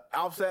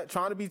Offset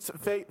trying to be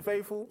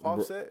faithful.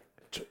 Offset.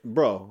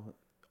 Bro,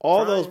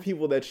 all those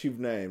people that you've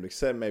named,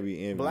 except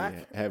maybe Envy,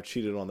 Black? have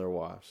cheated on their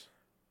wives.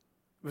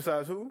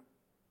 Besides who?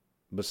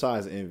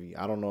 Besides Envy.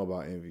 I don't know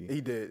about Envy. He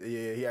did.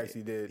 Yeah, he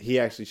actually did. He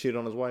actually cheated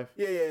on his wife?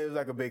 Yeah, it was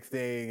like a big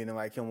thing. And then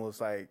like him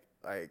was like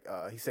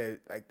he said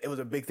like it was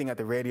a big thing at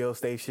the radio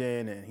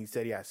station, and he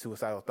said he had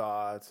suicidal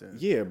thoughts. And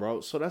yeah,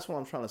 bro. So that's what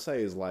I'm trying to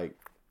say is like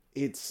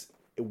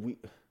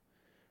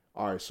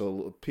all right,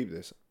 so peep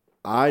this.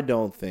 I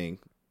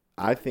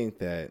think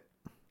that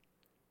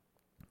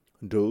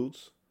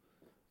dudes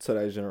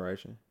today's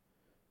generation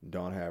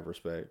don't have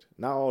respect.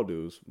 Not all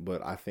dudes,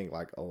 but I think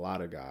like a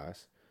lot of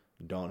guys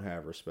don't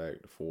have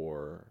respect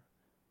for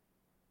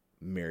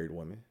married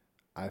women.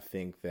 I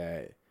think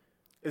that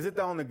is it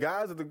on the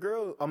guys or the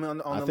girls? I mean,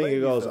 on I the think ladies,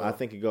 it goes. though? I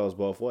think it goes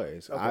both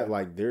ways.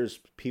 Okay. There's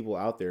people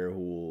out there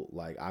who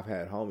like I've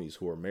had homies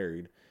who are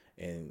married,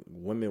 and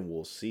women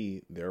will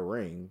see their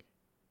ring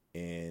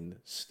and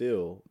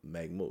still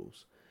make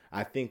moves.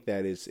 I think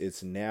that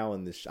it's now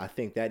in this. I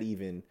think that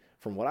even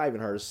from what I even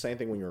heard, it's the same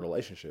thing when you're in a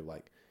relationship.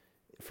 Like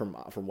from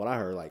what I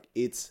heard, like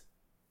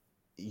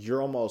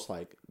you're almost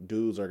like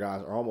dudes or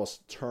guys are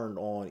almost turned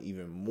on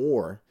even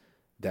more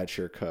that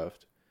you're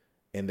cuffed.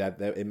 And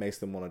that it makes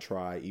them want to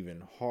try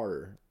even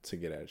harder to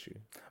get at you.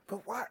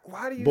 But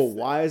why do you? But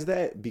why is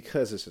that?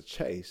 Because it's a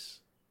chase.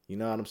 You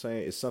know what I'm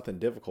saying? It's something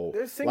difficult.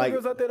 There's single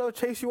girls out there that'll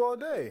chase you all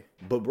day.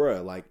 But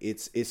bruh, like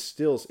it's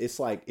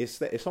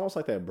almost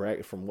like that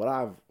brag. From what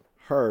I've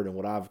heard and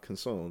what I've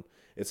consumed,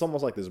 it's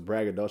almost like this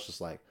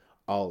braggadocious, like,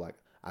 oh, like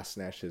I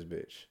snatched his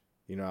bitch.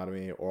 You know what I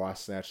mean? Or I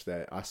snatched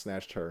her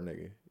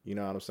nigga. You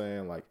know what I'm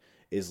saying? Like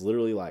it's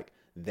literally like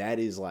that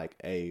is like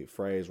a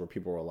phrase where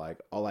people are like,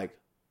 oh, like.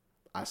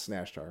 I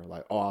snatched her.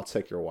 Like, oh, I'll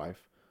take your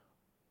wife.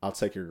 I'll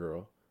take your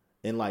girl.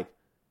 And, like,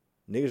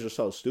 niggas are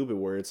so stupid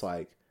where it's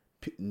like,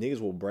 niggas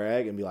will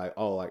brag and be like,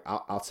 oh, like,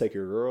 I'll take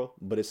your girl.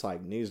 But it's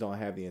like, niggas don't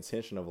have the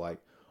intention of like,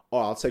 oh,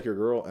 I'll take your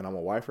girl and I'm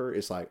gonna wife her.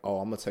 It's like, oh,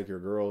 I'm gonna take your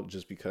girl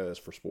just because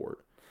for sport.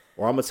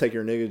 Or I'm gonna take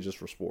your nigga just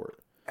for sport.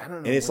 I don't know.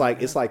 And it's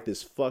like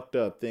this fucked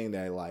up thing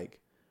that, like,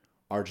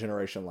 our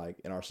generation, like,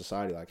 in our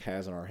society, like,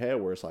 has in our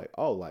head where it's like,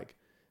 oh, like,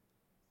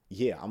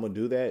 yeah, I'm gonna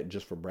do that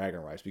just for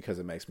bragging rights because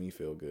it makes me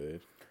feel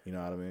good. You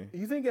know what I mean?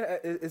 You think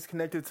it's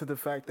connected to the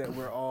fact that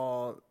we're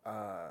all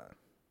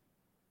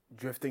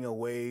drifting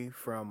away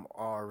from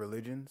our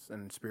religions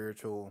and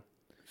spiritual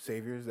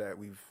saviors that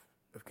we've?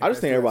 I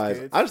just think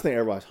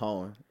everybody's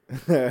hoeing.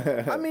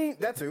 I mean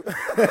that too.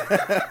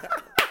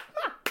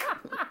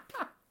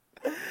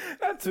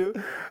 That too.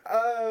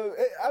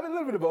 I mean a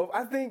little bit of both.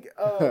 I think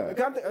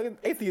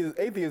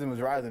atheism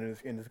is rising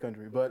in this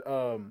country, but.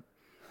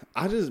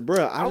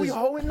 Are we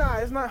hoeing? Nah,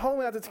 it's not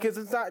hoeing at the because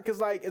it's not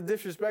because like it's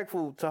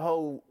disrespectful to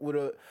hoe with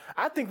a.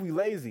 I think we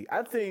lazy.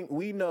 I think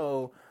we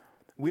know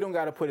we don't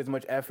got to put as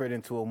much effort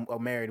into a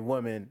married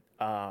woman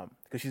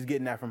because she's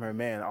getting that from her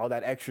man. All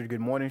that extra good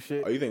morning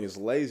shit. Oh, you think it's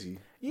lazy?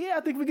 Yeah,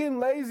 I think we're getting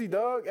lazy,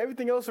 dog.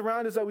 Everything else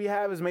around us that we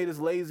have has made us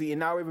lazy, and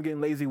now we're even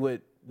getting lazy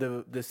with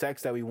the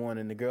sex that we want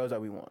and the girls that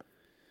we want.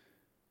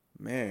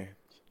 Man,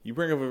 you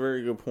bring up a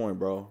very good point,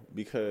 bro.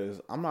 Because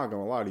I'm not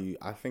gonna lie to you,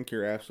 I think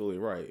you're absolutely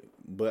right.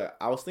 But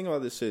I was thinking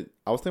about this shit.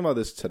 I was thinking about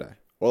this today.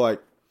 Or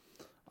like,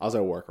 I was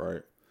at work,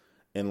 right?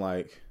 And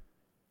like,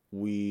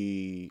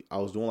 I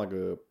was doing like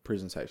a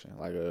presentation,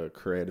 like a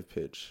creative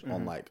pitch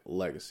on like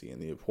legacy and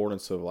the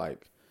importance of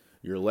like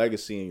your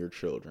legacy and your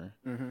children.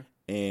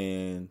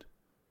 And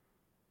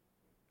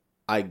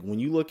when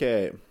you look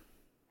at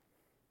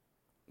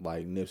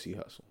like Nipsey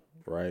Hussle,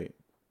 right?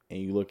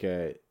 And you look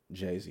at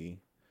Jay-Z,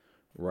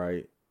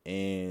 right?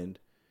 And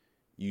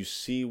you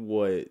see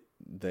what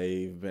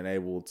they've been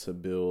able to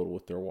build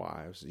with their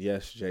wives.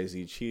 Yes,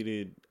 Jay-Z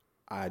cheated.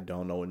 I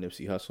don't know what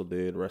Nipsey Hussle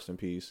did. Rest in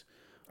peace.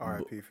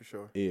 R.I.P. for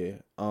sure. Yeah.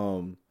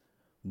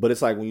 But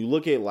it's like when you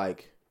look at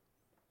like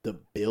the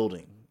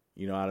building,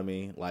 you know what I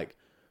mean? Like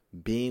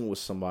being with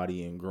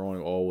somebody and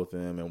growing old with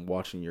them and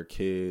watching your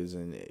kids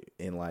and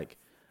like,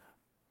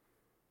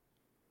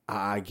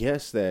 I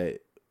guess that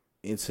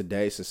in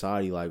today's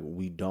society, like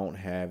we don't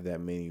have that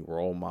many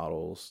role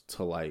models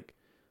to like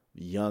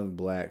young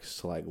blacks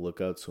to like look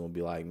up to and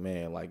be like,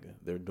 man, like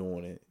they're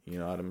doing it. You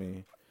know what I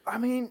mean? I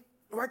mean,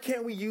 why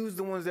can't we use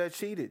the ones that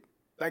cheated?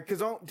 Like, cause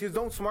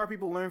don't smart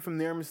people learn from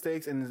their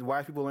mistakes, and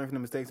wise people learn from the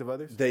mistakes of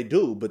others? They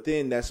do, but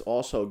then that's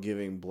also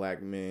giving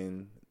black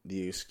men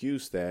the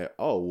excuse that,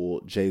 oh,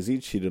 well, Jay-Z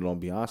cheated on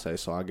Beyonce,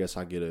 so I guess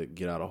I get a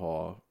get out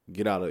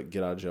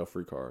of jail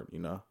free card, you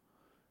know?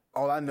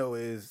 All I know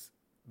is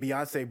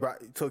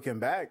Beyonce took him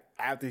back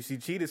after she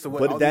cheated. So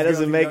what? But that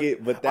doesn't make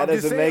it. But that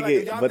doesn't make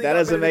it. But that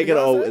doesn't make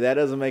it. That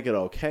doesn't make it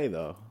okay,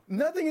 though.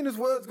 Nothing in this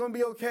world is gonna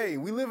be okay.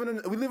 We live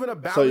in a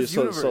balanced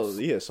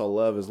universe. So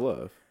love is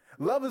love.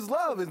 Love is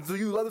love, and so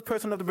you love this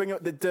person enough to bring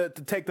up to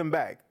take them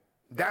back.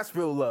 That's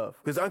real love.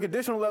 Because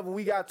unconditional love,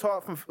 we got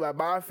taught from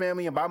by our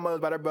family and by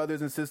mothers, by their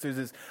brothers and sisters,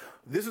 is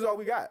this is all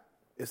we got.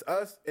 It's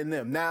us and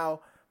them.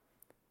 Now,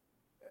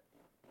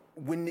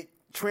 when it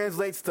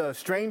translates to a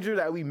stranger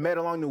that we met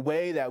along the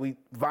way, that we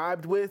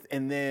vibed with,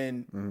 and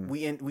then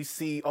we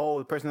see, oh,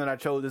 the person that I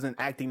chose isn't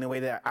acting the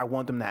way that I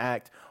want them to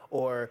act,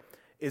 or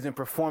isn't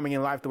performing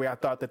in life the way I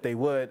thought that they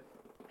would.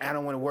 I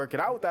don't want to work it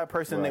out with that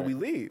person, right. Then we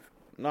leave.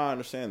 No, I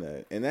understand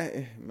that. And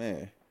that,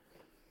 man,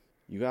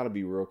 you got to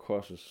be real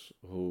cautious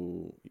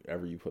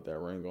whoever you put that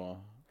ring on.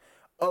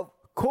 Of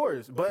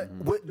course. But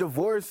with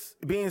divorce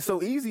being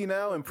so easy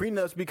now and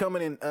prenups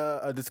becoming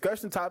a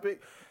discussion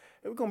topic,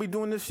 we're going to be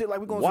doing this shit like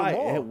we're going to the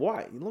mall.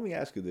 Why? Let me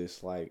ask you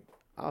this. Like,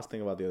 I was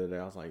thinking about the other day.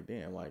 I was like,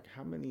 damn, like,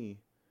 how many...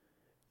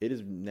 It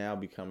is now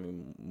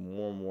becoming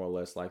more and more or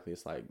less likely.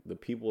 It's like the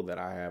people that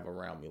I have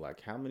around me,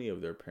 like, how many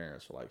of their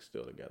parents are, like,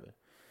 still together?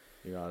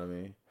 You know what I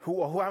mean?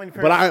 How many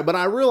parents? But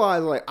I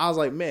realized, like, I was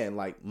like, man,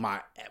 like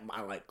my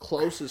like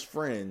closest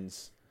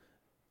friends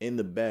in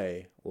the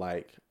Bay,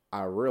 like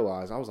I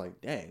realized I was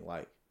like, dang,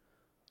 like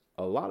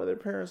a lot of their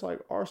parents like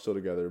are still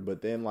together.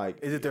 But then like,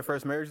 is it their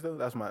first marriage though?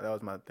 That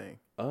was my thing.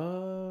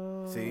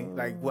 See,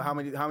 like, well, how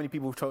many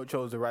people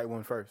chose the right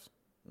one first?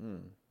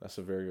 That's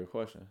a very good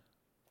question.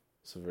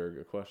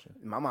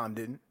 My mom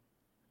didn't.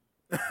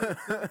 You know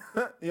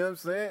what I'm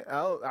saying?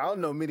 I don't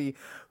know many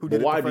who did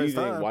it the first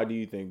time. Why do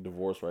you think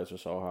divorce rates are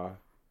so high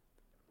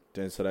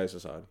in today's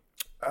society?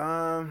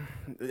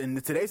 In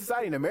today's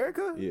society in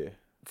America? Yeah.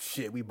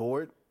 Shit, we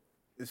bored.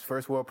 It's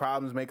first world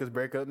problems make us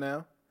break up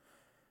now.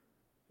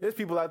 There's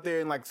people out there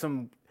in like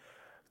some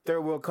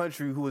third world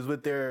country who was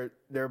with their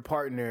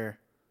partner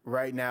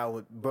right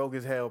now, broke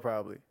as hell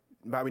probably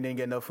didn't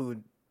get enough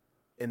food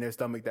in their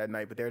stomach that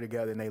night, but they're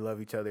together and they love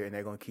each other and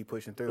they're gonna keep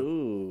pushing through.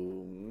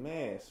 Ooh,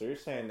 man! So you're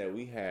saying that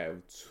we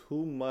have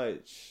too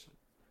much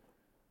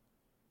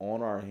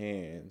on our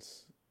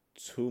hands,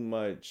 too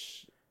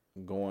much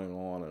going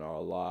on in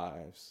our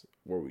lives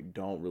where we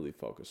don't really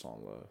focus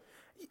on love.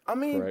 I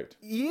mean, correct?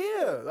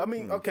 Yeah. I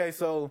mean, okay,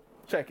 so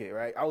check it,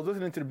 right? I was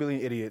listening to the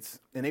Brilliant Idiots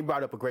and they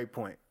brought up a great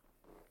point.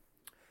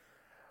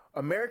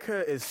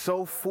 America is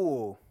so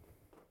full,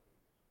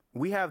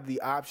 we have the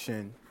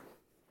option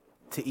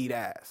to eat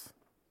ass.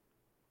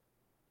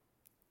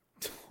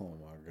 Oh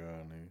my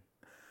God, nigga.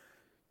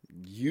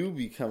 You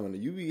be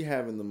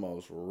having the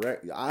most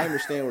I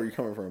understand where you're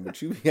coming from,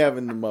 but you be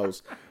having the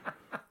most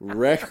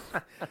reckless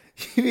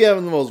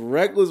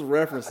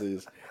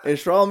references. And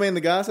Charlamagne the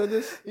God said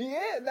this?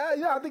 Yeah,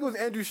 I think it was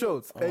Andrew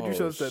Schultz. Andrew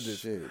Schultz said this.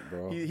 Shit,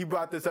 bro. He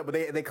brought this up, but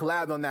they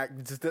collabed on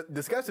that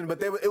discussion.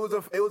 But it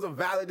was a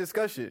valid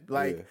discussion.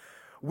 Like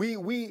we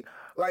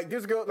like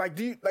this girl, like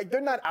they're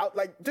not out,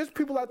 like there's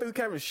people out there who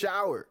can't even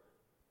shower.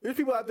 There's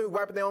people out there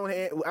wiping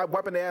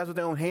their ass with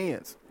their own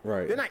hands.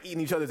 Right. They're not eating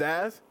each other's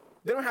ass.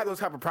 They don't have those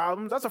type of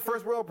problems. That's a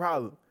first world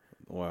problem.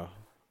 Wow.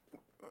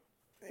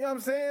 You know what I'm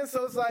saying?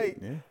 So it's like,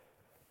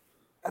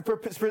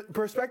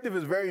 perspective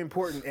is very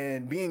important,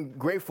 and being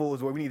grateful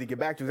is what we need to get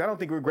back to. Because I don't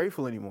think we're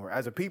grateful anymore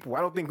as a people. I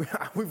don't think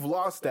we've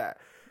lost that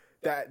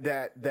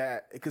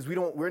because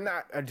we're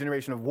not a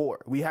generation of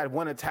war. We had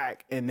one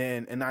attack and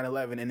then in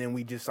 9/11, and then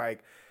we just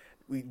like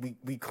we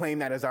claim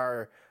that as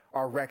our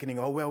reckoning.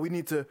 Oh well, we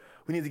need to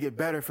get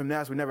better from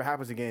that so it never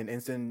happens again.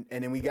 And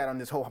then we got on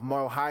this whole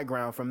moral high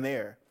ground from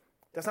there.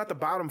 That's not the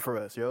bottom for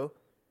us, yo.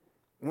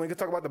 When we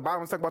talk about the bottom,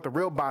 let's talk about the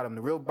real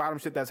bottom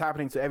shit that's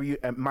happening to every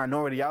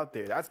minority out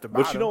there. That's the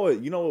bottom. But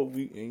you know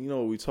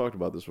what we talked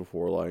about this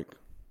before, like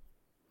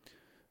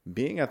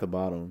being at the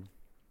bottom,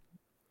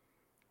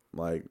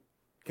 like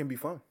can be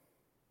fun.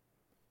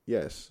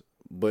 Yes,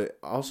 but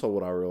also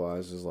what I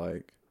realized is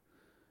like,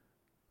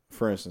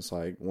 for instance,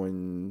 like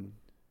when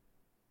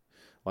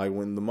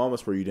the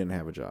moments where you didn't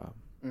have a job,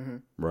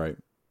 right?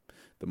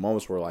 The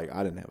moments where like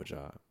I didn't have a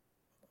job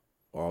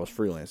or I was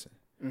freelancing,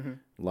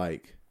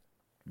 like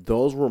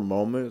those were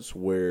moments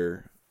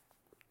where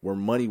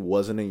money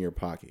wasn't in your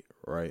pocket,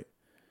 right?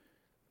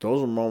 Those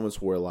were moments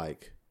where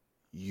like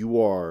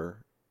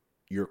your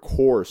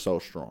core is so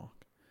strong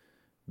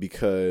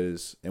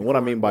because, and what I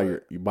mean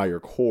by your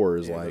core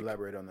is like,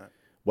 elaborate on that.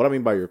 What I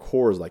mean by your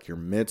core is like your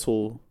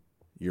mental,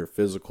 your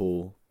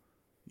physical,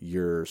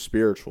 your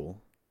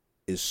spiritual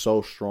is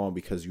so strong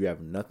because you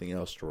have nothing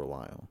else to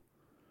rely on,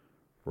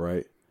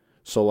 right?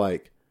 So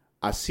like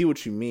I see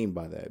what you mean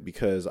by that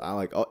because I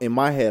like in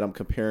my head I'm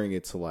comparing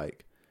it to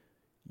like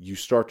you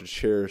start to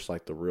cherish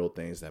like the real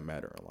things that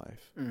matter in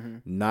life,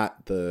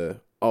 not the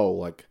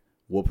like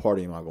what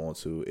party am I going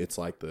to? It's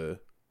like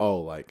oh,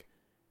 like,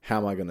 how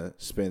am I gonna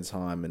spend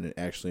time and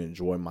actually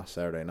enjoy my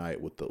Saturday night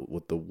with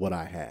the what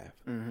I have?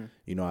 Mm-hmm.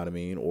 You know what I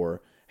mean?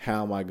 Or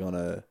how am I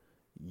gonna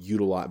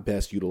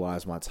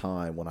utilize my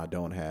time when I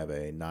don't have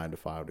a 9 to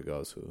 5 to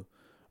go to?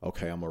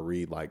 Okay, I'm gonna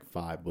read like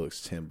 5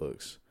 books, 10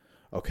 books.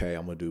 Okay,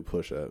 I'm gonna do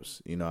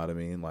push-ups. You know what I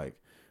mean? Like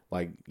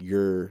when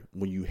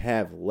you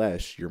have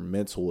less, your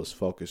mental is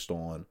focused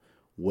on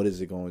what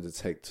is it going to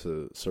take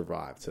to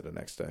survive to the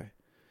next day.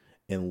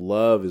 And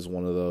love is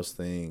one of those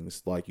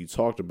things, like you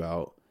talked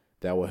about,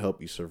 that will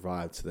help you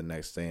survive to the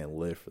next day and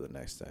live for the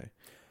next day.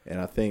 And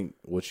I think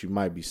what you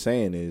might be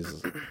saying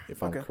is,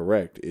 if I'm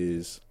correct,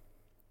 is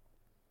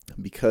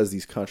because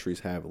these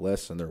countries have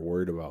less and they're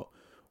worried about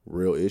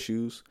real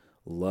issues,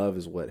 love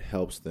is what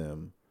helps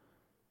them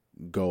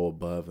go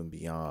above and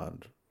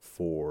beyond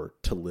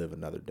to live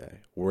another day.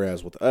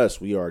 Whereas with us,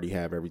 we already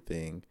have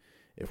everything.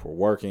 If we're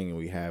working and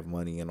we have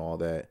money and all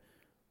that,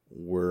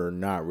 we're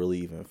not really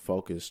even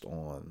focused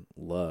on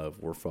love.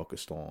 We're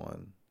focused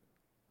on,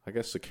 I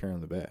guess, securing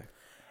the bag.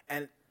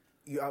 And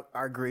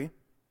I agree.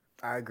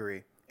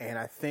 And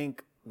I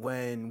think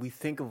when we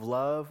think of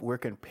love, we're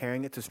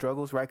comparing it to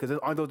struggles, right? Because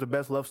aren't those the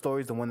best love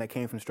stories, the one that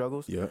came from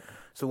struggles? Yeah.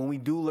 So when we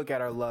do look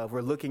at our love,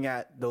 we're looking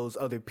at those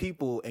other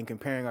people and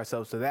comparing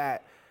ourselves to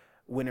that,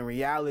 when in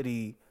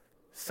reality,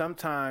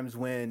 sometimes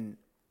when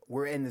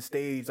we're in the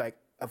stage like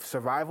of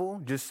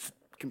survival, just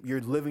you're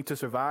living to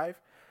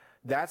survive,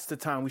 that's the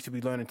time we should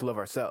be learning to love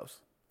ourselves.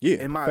 Yeah,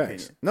 in my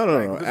facts.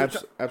 opinion. No.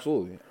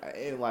 Absolutely.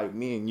 And like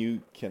me and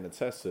you can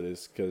attest to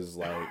this because,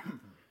 like,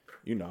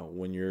 you know,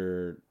 when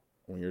you're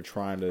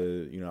trying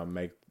to, you know,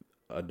 make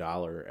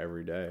 $1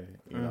 every day,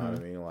 you know what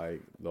I mean?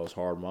 Like those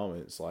hard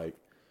moments, like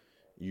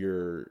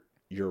you're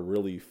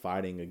really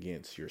fighting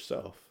against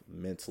yourself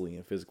mentally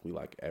and physically,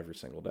 like every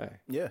single day.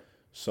 Yeah.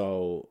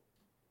 So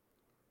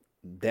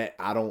that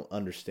I don't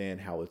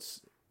understand how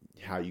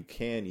you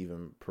can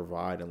even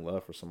provide and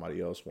love for somebody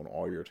else when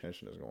all your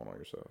attention is going on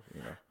yourself,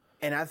 you know?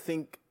 And I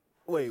think,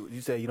 wait,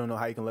 you say you don't know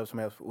how you can love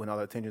somebody else when all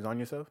the attention is on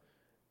yourself?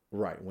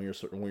 Right. When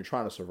you're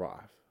trying to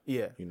survive.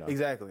 Yeah. You know?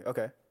 Exactly.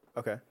 Okay.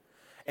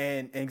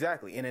 And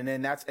exactly. And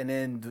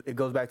then it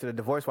goes back to the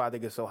divorce. Why I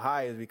think it's so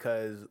high is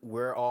because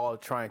we're all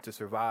trying to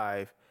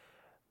survive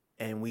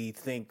and we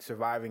think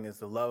surviving is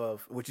the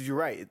love, which is, you're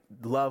right.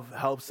 Love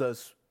helps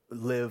us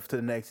live to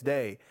the next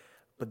day.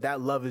 But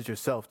that love is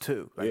yourself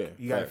too. Like, yeah,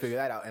 you got to figure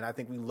that out. And I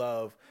think we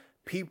love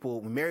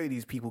people. We marry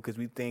these people because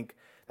we think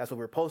that's what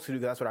we're supposed to do.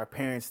 That's what our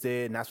parents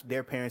did, and that's what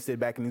their parents did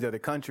back in these other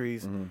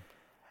countries. Mm-hmm.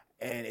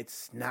 And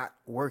it's not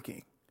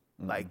working.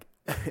 Mm-hmm. Like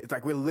it's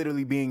like we're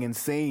literally being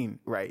insane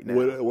right now.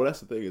 Well,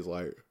 that's the thing is,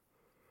 like,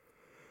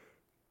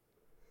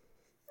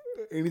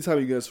 anytime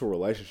you get into a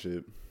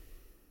relationship,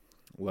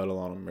 let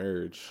alone a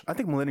marriage, I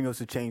think millennials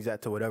should change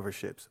that to whatever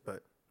ships.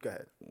 But go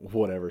ahead.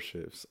 Whatever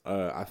shifts.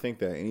 I think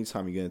that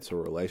anytime you get into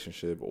a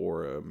relationship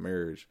or a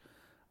marriage,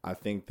 I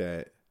think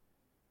that,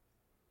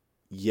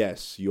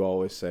 yes, you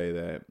always say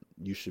that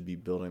you should be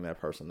building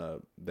that person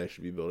up. They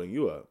should be building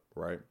you up,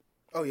 right?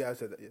 Oh, yeah, I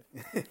said that,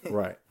 yeah.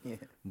 Right. Yeah.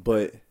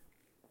 But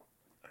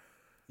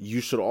you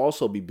should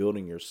also be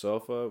building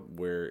yourself up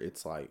where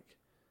it's like,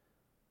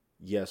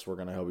 yes, we're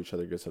going to help each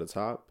other get to the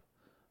top,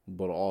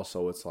 but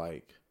also it's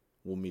like,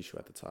 we'll meet you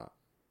at the top.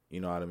 You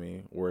know what I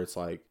mean? Where it's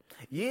like,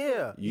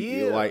 you're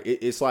like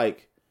it's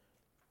like,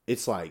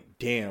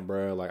 damn,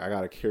 bro, like I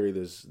gotta carry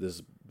this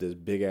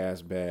big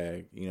ass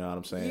bag. You know what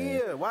I'm saying?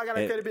 Yeah. Why I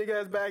gotta carry the big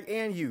ass bag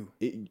and you?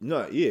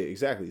 Yeah,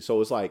 exactly.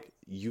 So it's like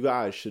you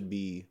guys should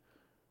be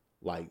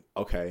like,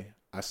 okay,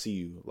 I see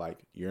you. Like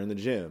you're in the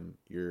gym,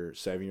 you're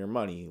saving your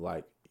money,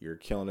 like you're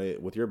killing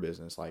it with your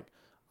business. Like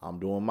I'm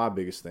doing my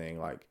biggest thing.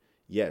 Like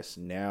yes,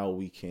 now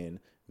we can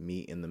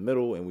meet in the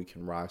middle and we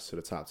can rise to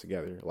the top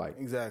together. Like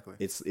exactly.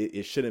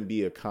 It shouldn't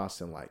be a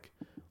constant like,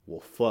 well,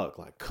 fuck,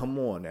 like come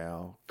on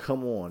now.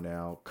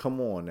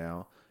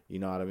 You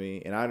know what I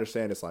mean? And I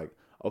understand it's like,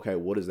 okay,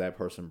 what is that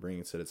person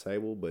bringing to the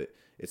table? But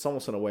it's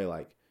almost in a way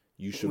like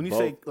you should. When you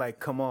say like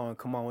come on,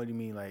 what do you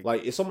mean?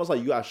 Like it's almost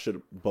like you guys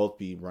should both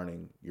be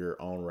running your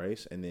own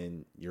race and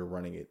then you're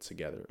running it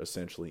together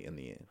essentially in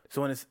the end.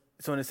 So in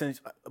a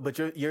sense, but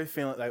you're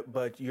feeling like,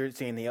 but you're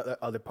seeing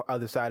the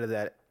other side of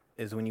that.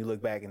 Is when you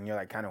look back and you're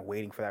like kind of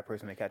waiting for that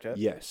person to catch up?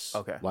 Yes.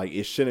 Okay. Like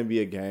it shouldn't be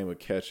a game of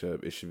catch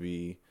up. It should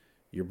be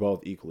you're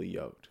both equally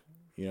yoked.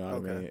 You know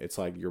what I mean? It's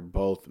like you're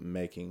both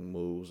making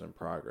moves and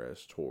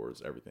progress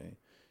towards everything.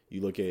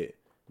 You look at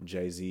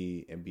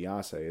Jay-Z and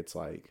Beyonce, it's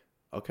like,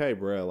 okay,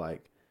 bro,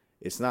 like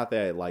it's not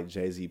that like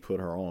Jay-Z put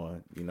her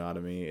on, you know what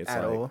I mean? It's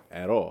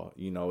at all.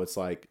 You know, it's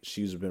like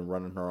she's been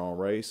running her own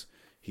race.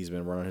 He's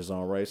been running his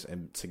own race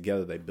and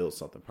together they built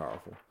something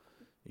powerful.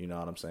 You know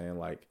what I'm saying?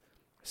 Like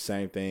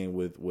same thing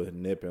with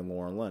Nip and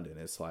Lauren London.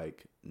 It's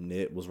like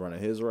Nip was running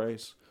his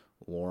race,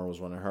 Lauren was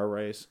running her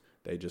race.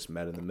 They just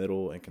met in the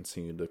middle and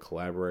continued to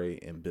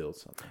collaborate and build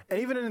something. And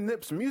even in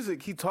Nip's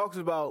music, he talks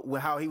about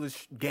how he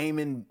was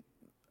gaming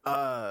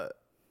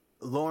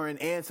Lauren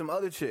and some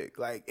other chick.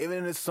 Like even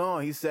in his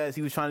song, he says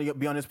he was trying to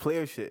be on his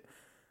player shit.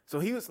 So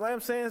he was, like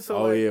I'm saying, so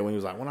Oh like, yeah, when he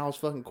was like, when I was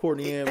fucking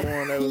Courtney and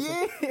Lauren, that was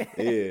yeah.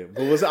 yeah.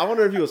 But I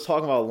wonder if he was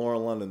talking about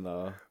Lauren London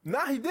though.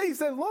 Nah, he did. He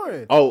said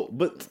Lauren. Oh,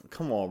 but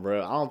come on,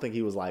 bro. I don't think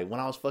he was like when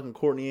I was fucking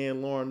Courtney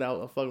and Lauren that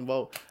was a fucking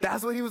vote,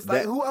 That's what he was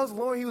like. Who else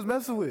Lauren he was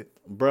messing with?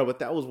 bro. But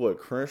that was what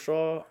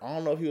Crenshaw. I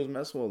don't know if he was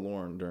messing with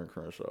Lauren during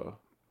Crenshaw.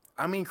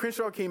 I mean,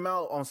 Crenshaw came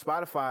out on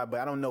Spotify, but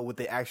I don't know what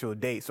the actual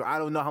date. So I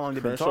don't know how long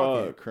they've been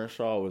talking.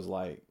 Crenshaw was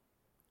like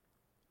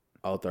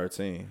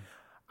 13.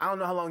 I don't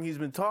know how long he's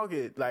been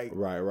talking. Like,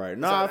 Right.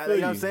 No, so, I feel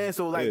you know what I'm saying?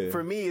 So, like, Yeah.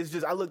 for me, it's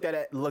just I looked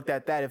at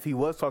that. If he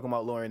was talking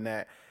about Lauren,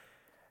 that,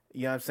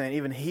 you know what I'm saying?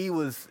 Even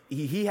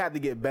he had to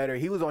get better.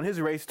 He was on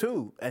his race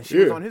too, and she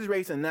was Yeah. on his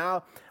race, and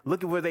now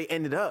look at where they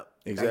ended up.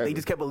 Like, Exactly. they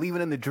just kept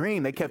believing in the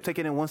dream. They kept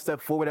taking it one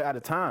step forward at a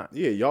time.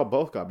 Yeah, y'all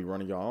both gotta be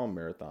running your own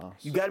marathons.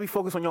 You got to be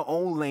focused on your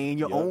own lane,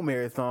 your Yep. own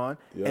marathon,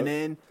 Yep. and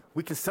then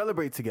we can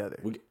celebrate together.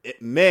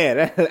 Man,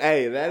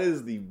 that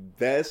is the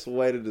best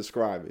way to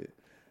describe it.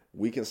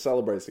 We can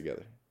celebrate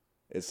together.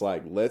 It's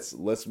like let's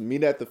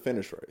meet at the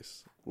finish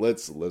race.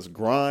 Let's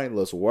grind,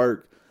 let's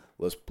work,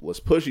 let's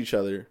push each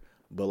other,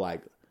 but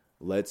like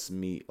let's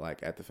meet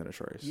like at the finish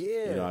race.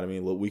 Yeah. You know what I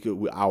mean?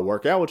 Look, I'll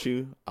work out with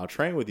you, I'll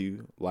train with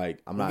you. Like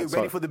I'm not Get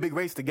ready for the big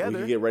race we together.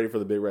 can get ready for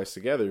the big race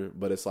together,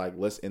 but it's like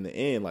let's in the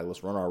end, like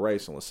let's run our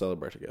race and let's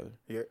celebrate together.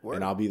 Yeah, word.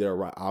 And I'll be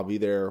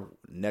there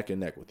neck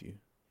and neck with you.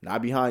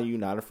 Not behind you,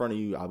 not in front of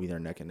you. I'll be there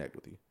neck and neck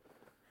with you.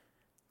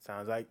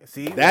 Sounds like,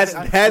 see, That's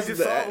we just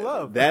saw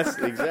love. That's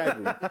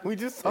exactly. We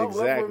just saw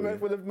Exactly. love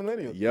for the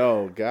millennials.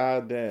 Yo,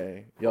 god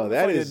dang. Yo,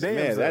 that Fucking is damn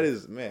man, self. that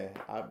is man,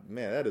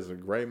 that is a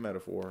great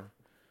metaphor.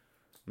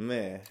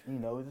 Man. You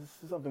know, this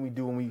is something we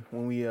do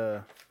when we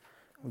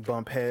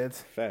bump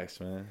heads. Facts,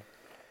 man.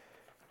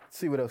 Let's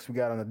see what else we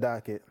got on the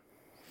docket.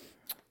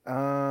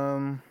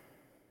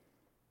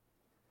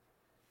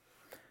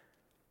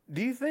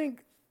 Do you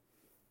think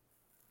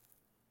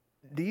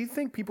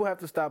people have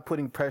to stop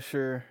putting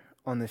pressure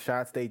on the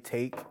shots they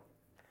take?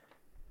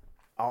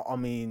 I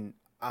mean,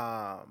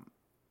 I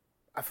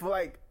feel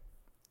like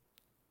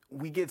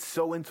we get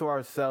so into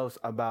ourselves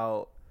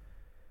about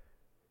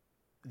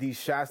these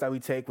shots that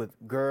we take with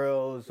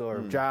girls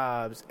or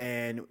jobs,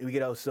 and we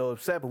get so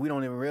upset, but we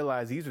don't even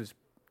realize these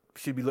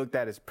should be looked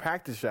at as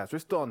practice shots. We're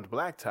still on the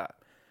blacktop.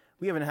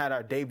 We haven't had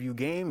our debut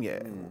game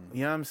yet.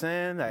 You know what I'm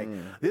saying? Like,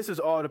 this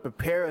is all to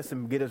prepare us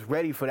and get us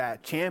ready for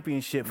that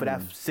championship, for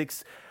that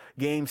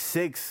game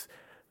 6,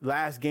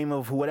 last game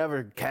of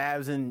whatever,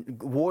 Cavs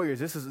and Warriors.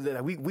 This is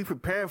we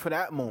preparing for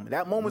that moment.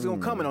 That moment's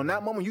gonna come, and on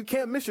that moment, you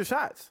can't miss your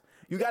shots.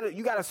 You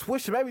gotta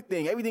swish them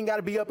everything. Everything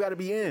gotta be up, gotta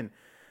be in.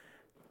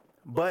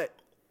 But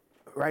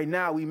right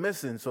now we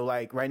missing. So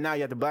like right now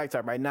you have the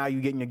blacktop. Right now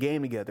you getting your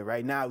game together.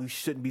 Right now we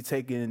shouldn't be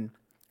taking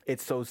it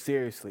so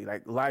seriously,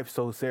 like life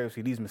so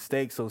seriously, these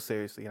mistakes so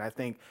seriously. And I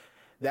think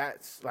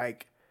that's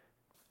like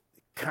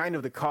kind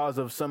of the cause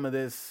of some of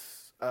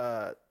this,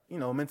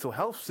 mental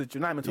health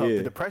situation, not mental health,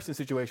 the depression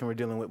situation we're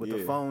dealing with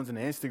the phones and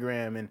the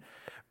Instagram and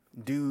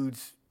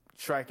dudes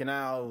striking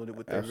out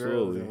with their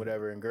girls and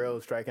whatever, and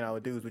girls striking out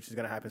with dudes, which is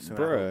gonna happen soon.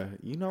 Bruh,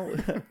 you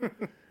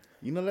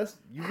know that's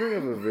you bring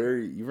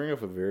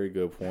up a very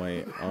good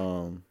point.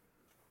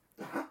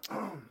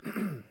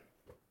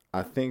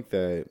 I think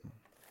that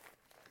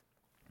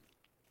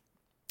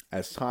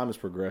as time has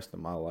progressed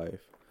in my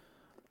life,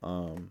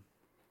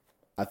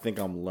 I think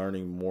I'm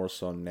learning more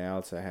so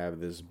now to have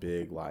this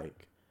big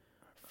like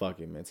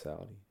fucking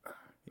mentality.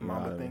 You know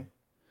what I mean?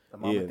 The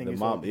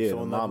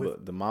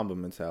Mamba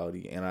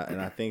mentality, and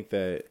I think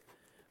that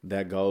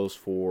goes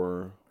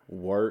for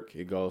work.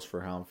 It goes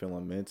for how I'm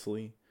feeling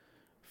mentally,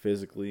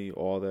 physically,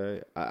 all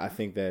that. I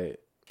think that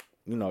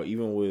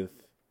even with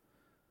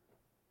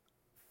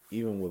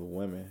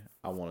women,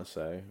 I want to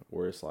say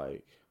where it's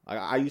like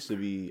I used to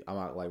be. I'm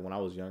not, like when I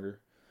was younger,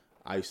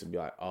 I used to be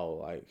like, oh,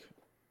 like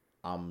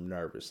I'm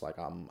nervous, like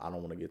I don't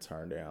want to get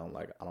turned down,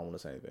 like I don't want to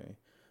say anything.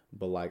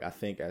 But like I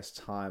think as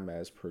time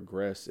has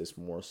progressed, it's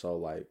more so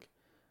like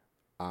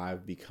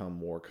I've become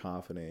more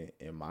confident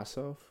in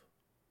myself.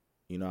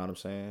 You know what I'm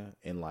saying?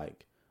 And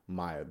like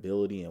my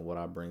ability and what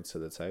I bring to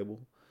the table.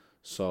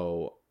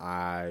 So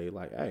I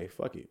like, hey,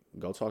 fuck it,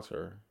 go talk to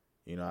her.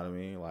 You know what I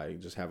mean? Like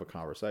just have a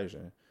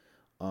conversation.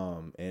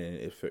 And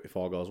if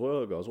all goes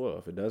well, it goes well.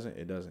 If it doesn't,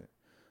 it doesn't.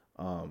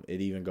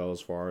 It even goes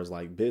as far as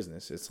like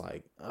business. It's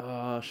like,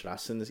 should I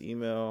send this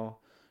email?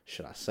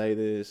 Should I say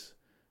this?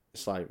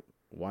 It's like,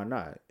 why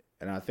not?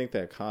 And I think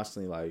that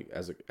constantly, like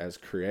as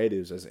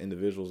creatives, as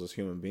individuals, as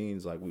human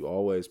beings, like we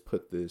always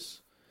put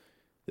this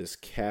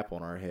cap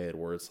on our head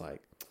where it's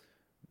like,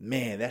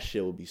 man, that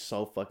shit would be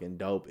so fucking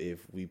dope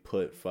if we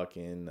put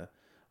fucking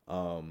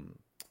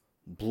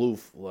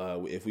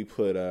if we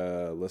put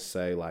let's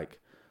say like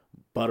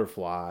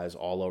butterflies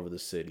all over the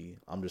city.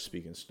 I'm just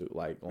speaking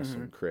like on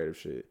some creative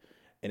shit.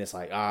 And it's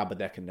like, but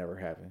that could never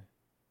happen.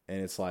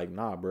 And it's like,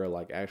 nah, bro,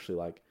 like actually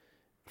like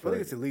I think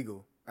it's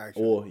illegal,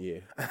 actually. Or yeah.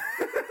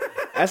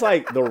 That's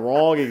like the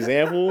wrong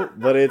example,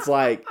 but it's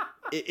like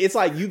it's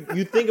like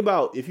you think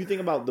about, if you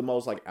think about the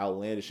most like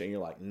outlandish and you're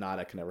like, nah,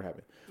 that can never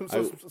happen.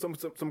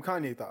 Some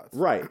Kanye thoughts.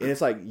 Right. And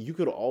it's like, you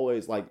could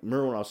always, like,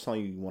 remember when I was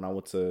telling you when I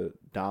went to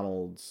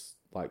Donald's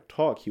like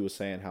talk, he was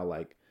saying how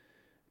like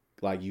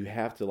you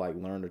have to like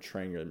learn to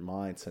train your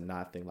mind to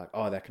not think like,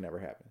 oh, that can never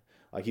happen.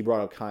 Like he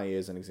brought up Kanye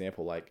as an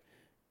example. Like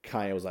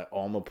Kanye was like,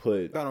 oh, I'm gonna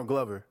put Donald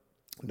Glover.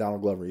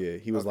 Yeah.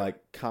 He was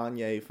like,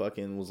 Kanye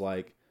fucking was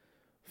like,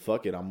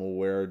 fuck it, I'm gonna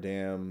wear a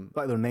damn,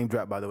 Like little name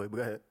drop, by the way, but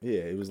go ahead. yeah,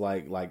 it was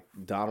like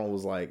Donald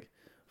was like,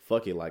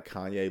 fuck it, like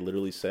Kanye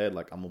literally said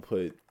like, I'm gonna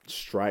put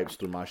stripes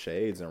through my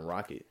shades and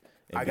rock it.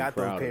 And I got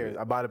those pairs.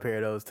 I bought a pair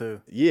of those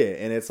too. Yeah,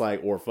 and it's like,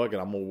 or fuck it,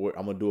 I'm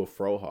gonna do a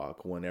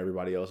frohawk when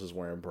everybody else is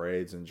wearing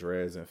braids and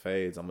dreads and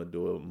fades. I'm gonna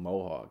do a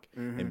mohawk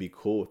and be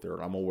cool with it.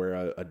 I'm gonna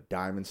wear a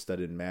diamond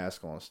studded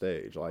mask on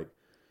stage. Like,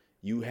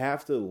 you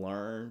have to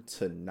learn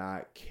to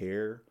not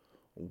care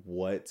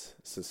what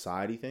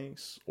society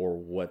thinks or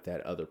what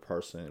that other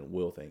person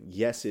will think.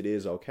 Yes, it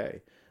is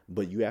okay,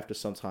 but you have to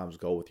sometimes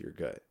go with your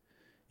gut.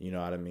 You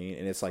know what I mean?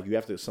 And it's like, you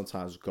have to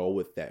sometimes go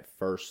with that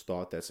first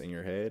thought that's in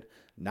your head.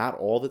 Not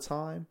all the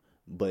time,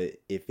 but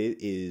if it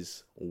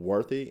is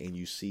worth it and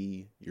you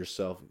see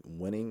yourself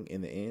winning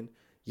in the end,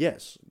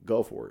 yes,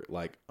 go for it.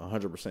 Like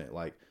 100%.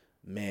 Like,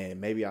 man,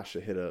 maybe I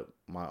should hit up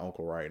my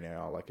uncle right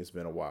now. Like, it's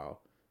been a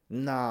while.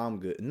 Nah, I'm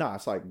good. Nah,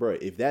 it's like, bro,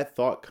 if that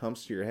thought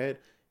comes to your head,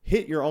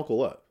 hit your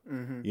uncle up.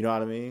 You know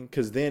what I mean?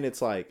 Because then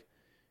it's like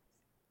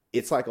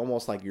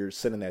almost like you're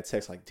sending that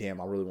text like,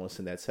 damn, I really want to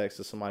send that text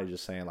to somebody,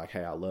 just saying like,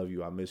 hey, I love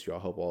you, I miss you, I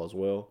hope all is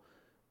well.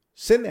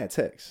 Send that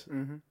text.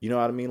 You know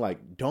what I mean?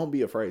 Like, don't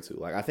be afraid to.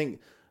 Like, I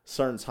think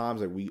certain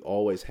times like we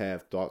always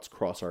have thoughts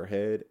cross our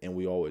head and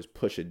we always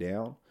push it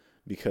down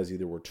because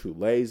either we're too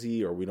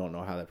lazy or we don't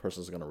know how that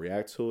person's going to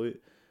react to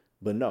it.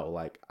 But no,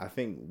 like, I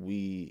think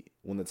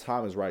when the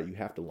time is right, you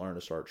have to learn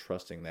to start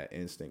trusting that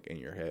instinct in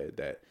your head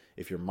that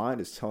if your mind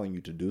is telling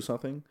you to do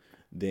something,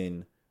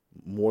 then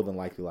more than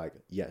likely, like,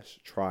 yes,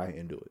 try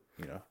and do it,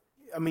 you know?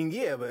 I mean,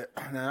 yeah, but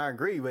and I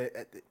agree, but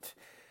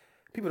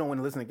people don't want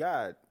to listen to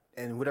God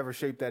in whatever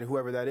shape that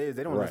whoever that is.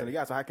 They don't want to listen to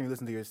God. So how can you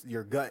listen to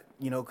your gut?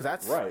 You know, because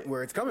that's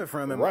where it's coming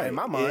from in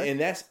my mind. And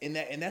that's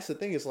the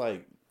thing. It's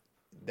like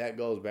that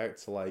goes back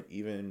to like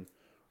even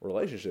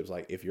relationships.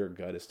 Like if your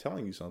gut is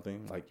telling you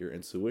something, like your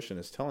intuition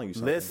is telling you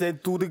something, listen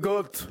to the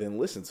gut. Then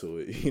listen to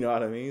it. You know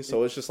what I mean?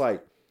 So it's just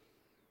like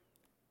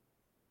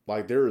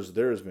there's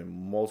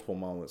been multiple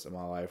moments in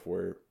my life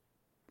where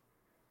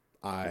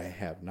I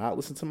have not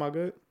listened to my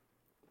gut,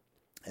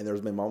 and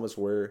there's been moments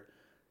where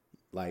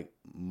like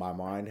my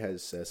mind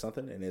has said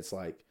something, and it's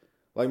like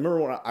remember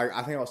when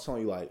I think I was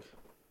telling you like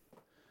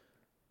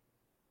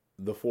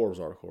the Forbes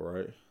article,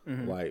 right?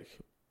 Like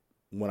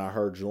when I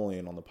heard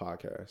Julian on the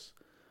podcast,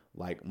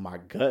 like my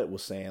gut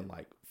was saying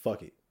like,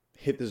 fuck it,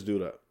 hit this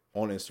dude up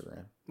on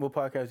Instagram. What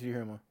podcast did you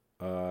hear him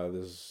on?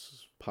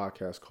 This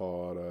podcast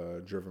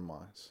called Driven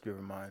Minds.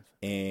 Driven Minds.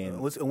 And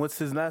what's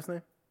his last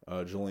name?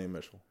 Julian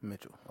Mitchell.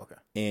 Okay.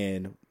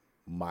 And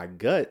my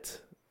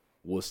gut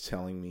was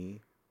telling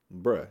me,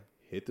 bruh,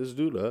 hit this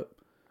dude up.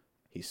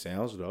 He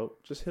sounds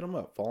dope. Just hit him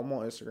up. Follow him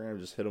on Instagram.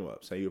 Just hit him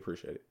up. Say you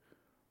appreciate it.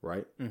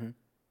 Right?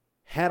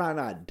 Had I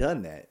not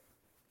done that,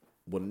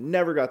 would have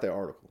never got that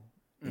article.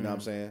 You know what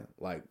I'm saying?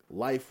 Like,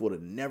 life would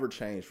have never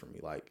changed for me.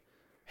 Like,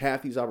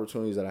 half these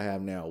opportunities that I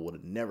have now would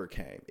have never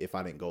came if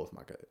I didn't go with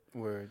my gut.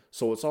 Word.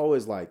 So it's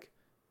always like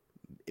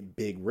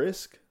big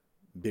risk,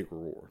 big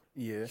reward.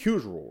 Yeah.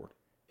 Huge reward.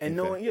 And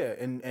knowing,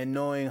 and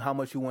knowing how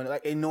much you want,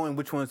 like, and knowing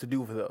which ones to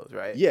do for those,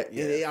 right? Yeah.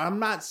 And I'm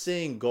not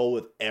saying go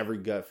with every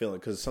gut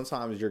feeling, because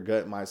sometimes your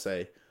gut might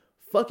say,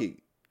 fuck it,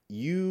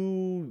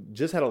 you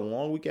just had a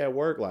long week at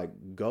work, like,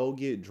 go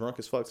get drunk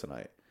as fuck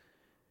tonight.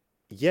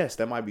 Yes,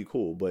 that might be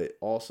cool, but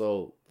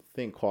also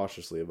think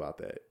cautiously about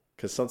that,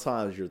 because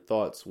sometimes your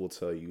thoughts will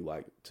tell you,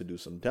 like, to do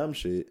some dumb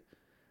shit.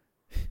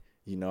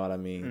 You know what I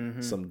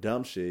mean? Some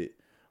dumb shit.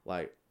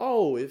 Like,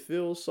 oh, it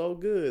feels so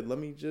good. Let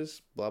me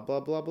just blah, blah,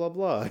 blah, blah,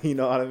 blah. You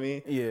know what I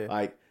mean? Yeah.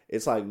 Like,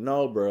 it's like,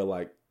 no, bro.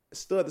 Like,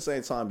 still at the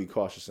same time, be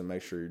cautious and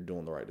make sure you're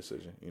doing the right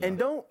decision. You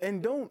know?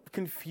 And don't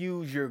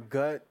confuse your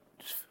gut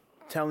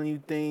telling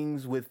you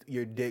things with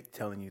your dick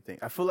telling you things.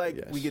 I feel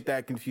like we get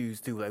that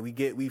confused too. Like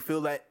we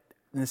feel that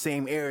in the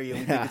same area.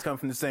 We think it's coming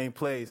from the same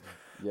place.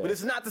 Yes. But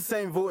it's not the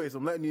same voice.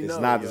 I'm letting you know.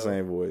 It's not the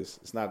same voice.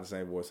 It's not the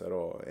same voice at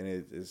all. And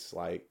it's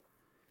like...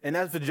 And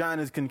that's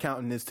vaginas can count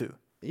in this too.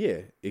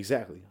 Yeah,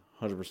 exactly.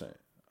 100%.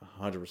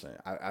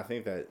 100%. I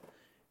think that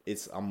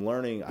I'm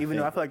learning... Even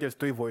though I feel like there's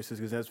three voices,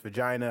 because there's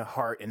vagina,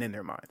 heart, and in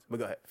their minds. But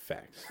go ahead.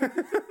 Facts.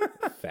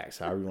 Facts,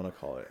 however you want to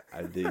call it.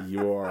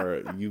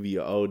 You be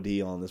an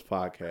OD on this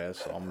podcast,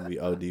 so I'm going to be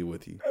OD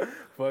with you.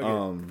 Fuck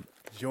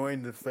it.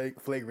 Join the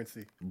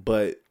flagrancy.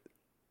 But,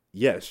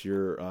 yes,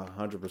 you're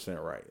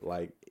 100% right.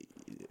 Like,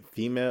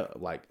 female,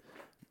 like,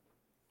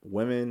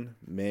 women,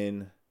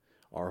 men,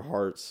 our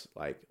hearts,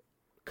 like,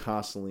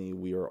 constantly,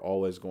 we are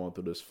always going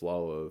through this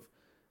flow of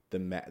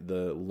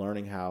the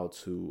learning how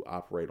to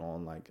operate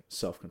on, like,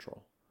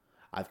 self-control.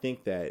 I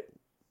think that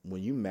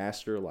when you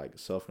master, like,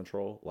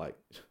 self-control, like,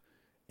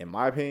 in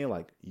my opinion,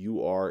 like,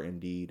 you are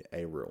indeed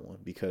a real one,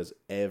 because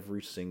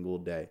every single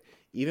day,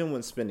 even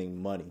when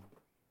spending money,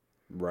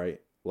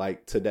 right?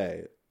 Like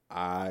today,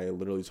 I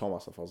literally told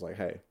myself, I was like,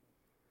 hey,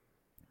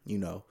 you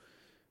know,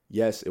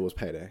 yes, it was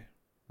payday,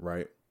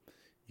 right?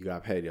 You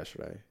got paid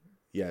yesterday.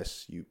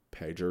 Yes, you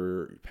paid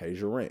your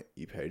rent.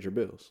 You paid your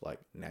bills. Like,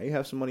 now you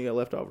have some money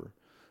left over.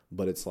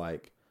 But it's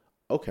like,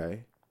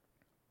 okay,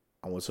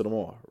 I went to the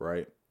mall,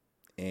 right?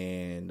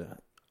 And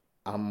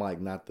I'm like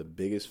not the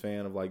biggest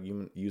fan of like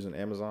using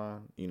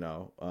Amazon, you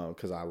know,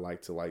 because I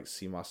like to like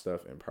see my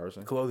stuff in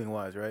person. Clothing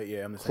wise, right?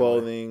 Yeah, I'm the same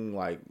Clothing, way.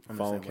 like I'm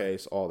phone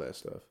case, all that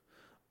stuff.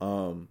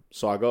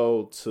 So I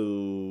go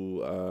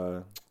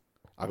to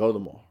the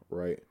mall,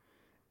 right?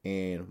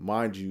 And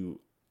mind you,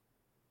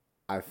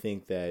 I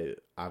think that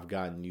I've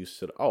gotten used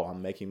to,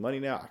 I'm making money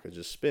now, I could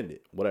just spend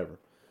it, whatever.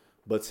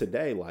 But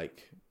today,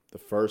 like the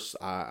first,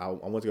 I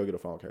went to go get a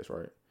phone case,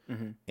 right?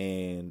 Mm-hmm.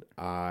 And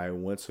I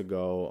went to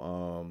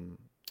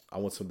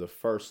the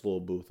first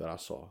little booth that I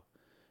saw,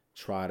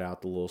 tried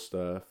out the little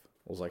stuff.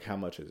 I was like, how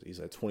much is it? He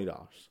said $20,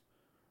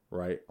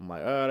 right? I'm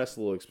like, that's a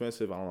little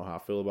expensive. I don't know how I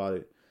feel about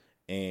it.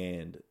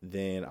 And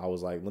then I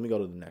was like, let me go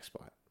to the next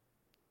spot.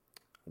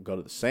 Go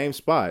to the same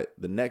spot,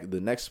 the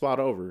next spot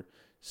over,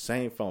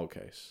 same phone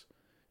case.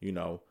 You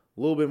know,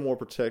 a little bit more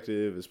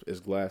protective. It's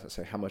glass. I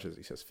say, how much is it?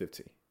 He says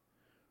 15,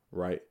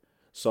 right?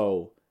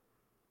 So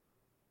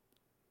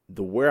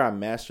where I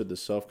mastered the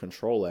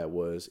self-control at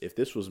was, if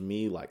this was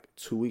me like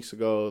 2 weeks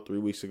ago, 3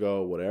 weeks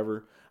ago,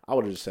 whatever, I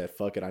would have just said,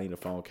 fuck it, I need a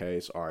phone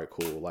case. All right,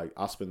 cool. Like,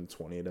 I'll spend the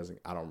 20.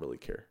 I don't really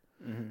care.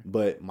 Mm-hmm.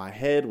 But my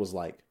head was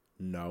like,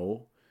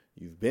 no,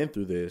 you've been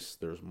through this.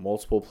 There's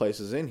multiple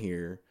places in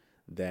here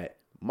that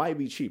might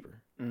be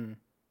cheaper. Mm.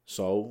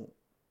 So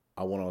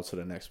I went on to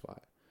the next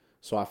spot.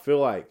 So I feel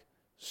like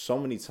so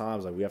many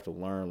times, like, we have to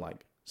learn,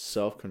 like,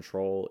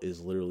 self-control is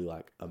literally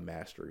like a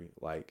mastery.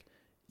 Like,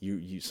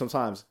 you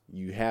sometimes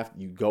you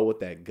go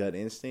with that gut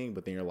instinct,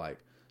 but then you're like,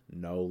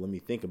 no, let me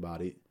think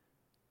about it.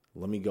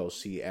 Let me go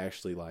see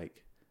actually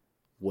like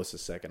what's the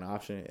second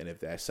option, and if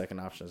that second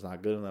option is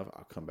not good enough,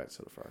 I'll come back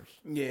to the first.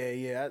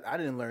 Yeah, I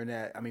didn't learn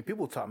that. I mean,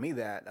 people taught me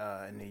that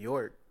in New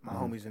York. My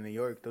homies in New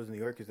York, those New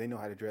Yorkers, they know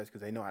how to dress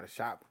because they know how to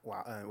shop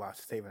while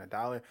saving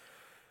 $1.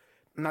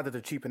 Not that they're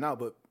cheaping out,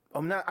 but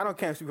I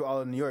can't speak for all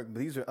of New York, but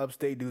these are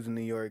upstate dudes in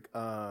New York,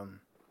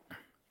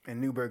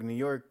 in Newburgh, New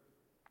York.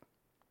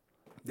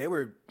 They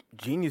were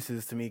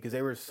geniuses to me because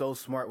they were so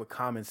smart with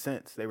common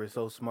sense. They were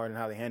so smart in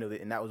how they handled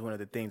it, and that was one of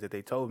the things that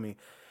they told me.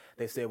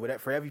 They said,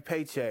 for every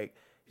paycheck,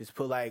 just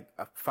put like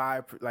a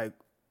 5, like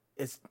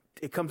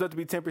it comes up to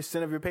be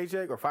 10% of your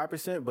paycheck or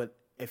 5%. But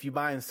if you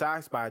buying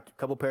socks, buy a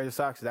couple pairs of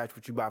socks. That's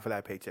what you buy for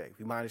that paycheck. If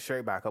you buy a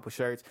shirt, buy a couple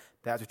shirts.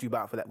 That's what you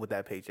buy with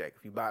that paycheck.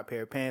 If you buy a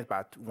pair of pants,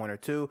 buy 1 or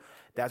 2.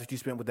 That's what you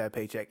spend with that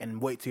paycheck. And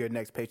wait till your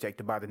next paycheck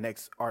to buy the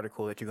next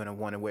article that you're gonna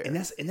want to wear. And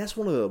that's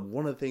one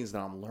of the things that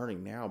I'm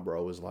learning now,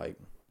 bro. Is like,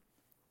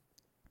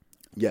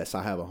 yes,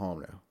 I have a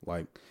home now,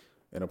 like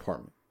an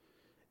apartment,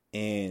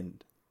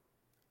 and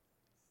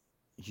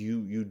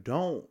you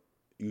don't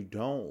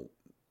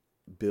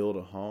build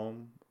a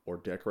home or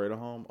decorate a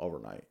home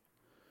overnight.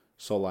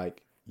 So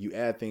like, you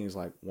add things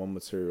like one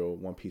material,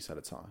 one piece at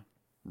a time,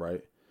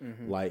 right?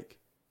 Mm-hmm. Like,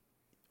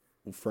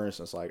 for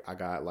instance, like I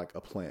got like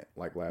a plant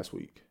like last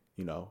week,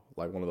 you know,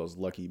 like one of those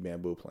lucky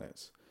bamboo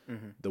plants.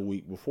 Mm-hmm. The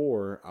week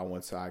before, I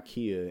went to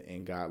IKEA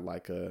and got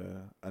like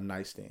a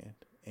nightstand,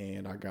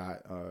 and I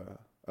got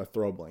a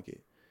throw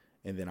blanket,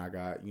 and then I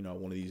got, you know,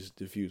 one of these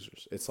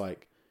diffusers. It's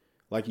like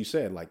you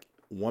said, like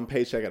one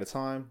paycheck at a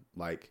time.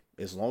 Like,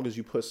 as long as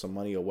you put some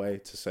money away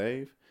to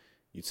save,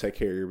 you take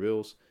care of your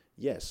bills.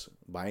 Yes,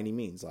 by any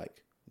means,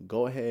 like,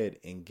 go ahead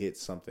and get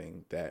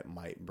something that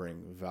might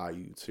bring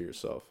value to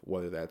yourself,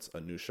 whether that's a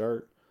new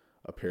shirt,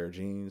 a pair of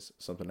jeans,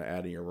 something to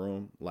add in your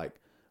room. Like,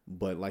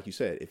 but like you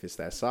said, if it's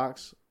that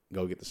socks,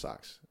 go get the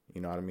socks.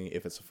 You know what I mean?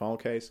 If it's a phone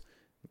case,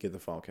 get the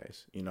phone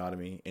case. You know what I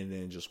mean? And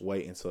then just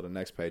wait until the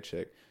next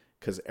paycheck,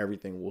 because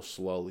everything will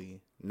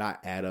slowly not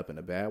add up in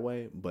a bad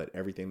way, but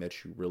everything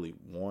that you really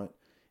want,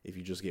 if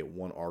you just get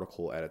one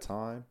article at a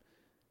time,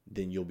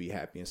 then you'll be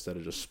happy instead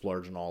of just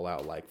splurging all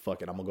out. Like,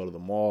 fuck it, I'm going to go to the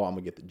mall, I'm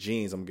going to get the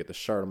jeans, I'm going to get the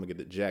shirt, I'm going to get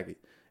the jacket.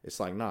 It's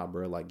like, nah,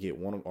 bro, like, get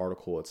one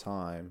article at a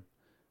time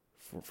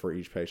for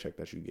each paycheck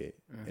that you get.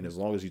 Mm-hmm. And as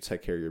long as you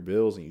take care of your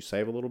bills and you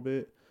save a little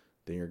bit,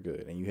 then you're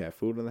good. And you have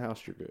food in the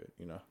house, you're good,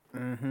 you know?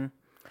 Mm-hmm.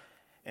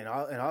 And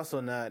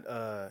also not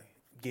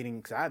getting,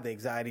 because I have the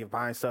anxiety of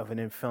buying stuff and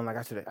then feeling like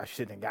I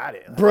shouldn't have got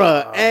it. Like,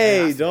 bruh,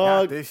 hey, man,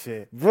 dog. This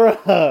shit.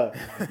 Bruh,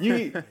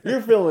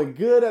 you're feeling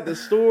good at the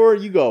store.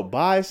 You go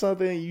buy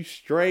something, you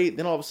straight.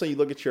 Then all of a sudden you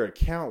look at your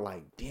account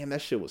like, damn,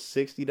 that shit was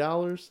 $60.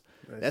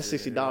 That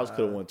 $60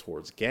 could have went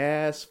towards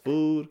gas,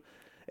 food.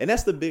 And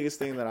that's the biggest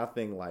thing that I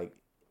think, like,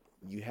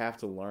 you have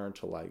to learn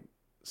to, like,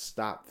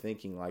 stop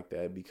thinking like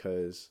that,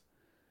 because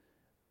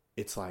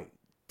it's like,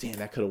 damn,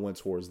 that could have went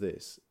towards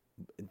this.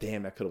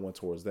 Damn, that could have went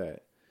towards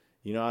that.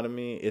 You know what I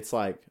mean? It's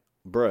like,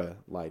 bruh,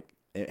 like,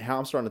 and how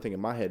I'm starting to think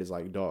in my head is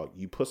like, dog,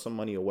 you put some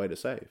money away to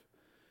save.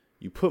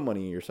 You put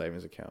money in your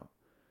savings account.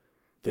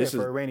 This for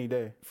is a rainy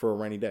day. For a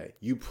rainy day.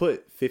 You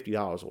put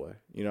 $50 away.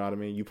 You know what I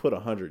mean? You put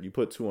 100, you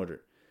put 200.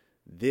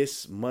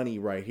 This money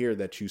right here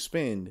that you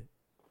spend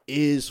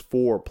is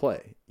for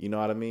play. You know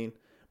what I mean?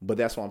 But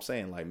that's what I'm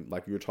saying.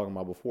 Like you were talking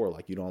about before,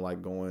 like you don't like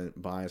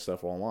buying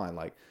stuff online.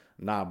 Like,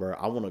 nah, bro,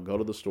 I want to go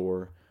to the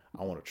store.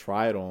 I want to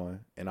try it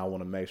on, and I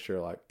want to make sure,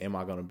 like, am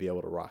I going to be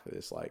able to rock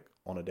this, like,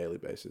 on a daily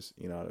basis?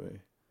 You know what I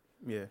mean?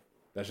 Yeah.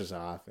 That's just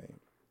how I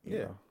think. You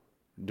Yeah. know?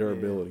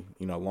 Durability,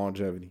 you know,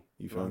 longevity.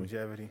 You feel me?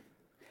 Longevity.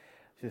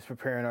 Just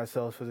preparing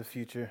ourselves for the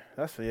future.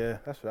 That's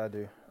what I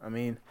do. I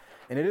mean,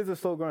 and it is a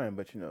slow grind,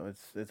 but you know,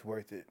 it's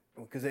worth it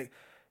because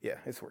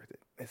it's worth it.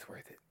 It's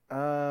worth it.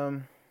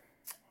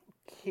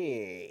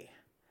 Okay.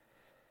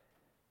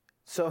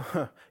 So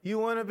you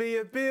want to be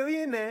a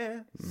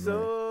billionaire,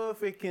 so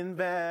freaking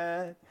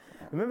bad.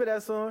 Remember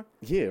that song?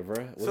 Yeah,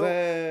 bro. Was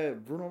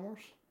that Bruno Mars?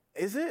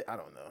 Is it? I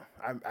don't know.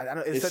 I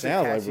don't. It's It such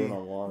sounds a like catchy,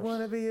 Bruno Mars.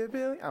 Want to be a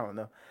billionaire? I don't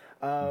know.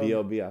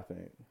 B.O.B. I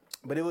think.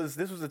 But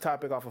this was the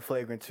topic off of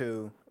Flagrant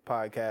 2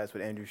 podcast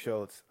with Andrew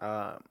Schultz.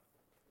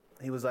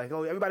 He was like,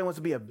 "Oh, everybody wants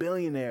to be a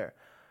billionaire,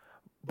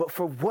 but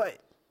for what?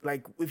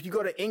 Like, if you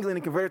go to England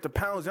and convert it to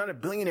pounds, you're not a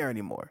billionaire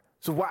anymore.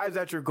 So why is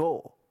that your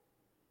goal?"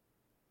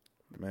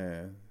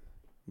 Man,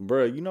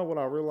 bro, you know what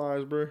I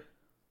realized, bro?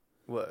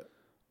 What?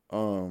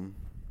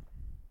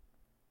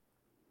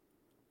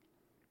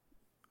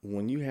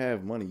 When you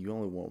have money, you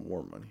only want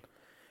more money.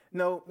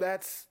 No,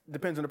 that's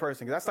depends on the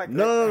person. 'Cause that's like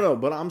No.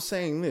 But I'm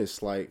saying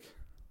this, like,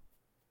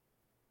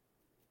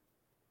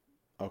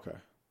 okay,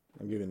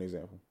 I'll give you an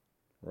example,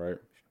 right?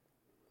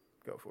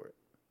 Go for it.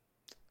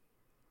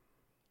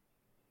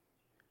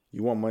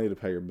 You want money to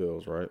pay your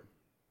bills, right?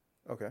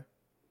 Okay.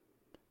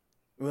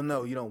 Well,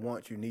 no, you don't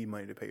want. You need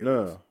money to pay your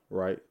No, bills.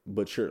 right?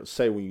 But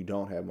say when you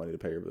don't have money to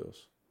pay your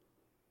bills,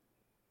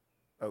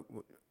 Oh,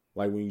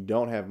 like when you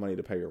don't have money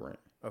to pay your rent,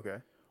 okay.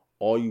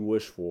 all you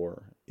wish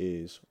for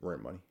is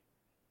rent money,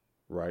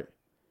 right?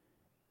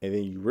 And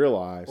then you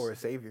realize, Or a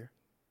savior.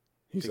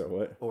 you said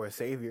what? Or a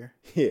savior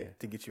Yeah,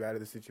 to get you out of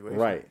the situation.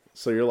 right.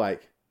 So you're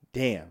like,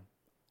 damn,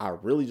 I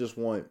really just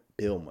want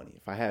bill money.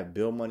 If I have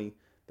bill money,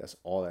 that's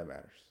all that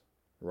matters,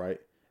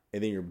 right?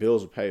 And then your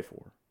bills are paid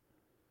for,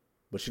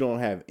 but you don't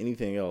have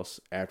anything else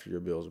after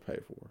your bills are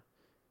paid for.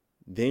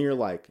 Then you're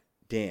like,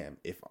 damn,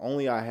 if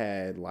only I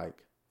had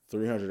like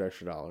 $300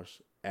 extra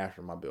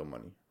after my bill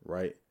money,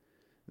 right?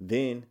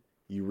 Then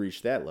you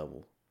reach that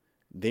level.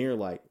 Then you're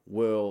like,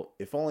 well,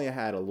 if only I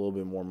had a little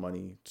bit more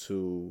money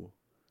to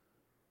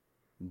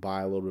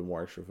buy a little bit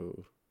more extra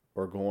food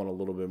or go on a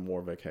little bit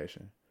more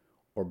vacation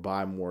or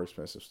buy more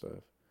expensive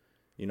stuff.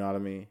 You know what I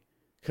mean?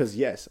 Because,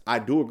 yes, I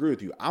do agree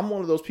with you. I'm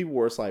one of those people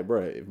where it's like,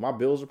 bro, if my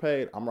bills are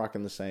paid, I'm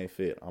rocking the same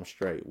fit. I'm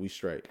straight. We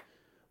straight.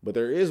 But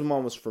there is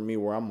moments for me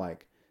where I'm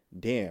like,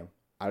 damn,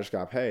 I just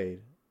got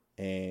paid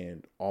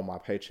and all my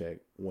paycheck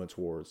went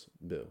towards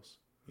bills.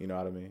 You know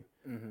what I mean?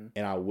 Mm-hmm.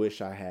 And I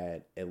wish I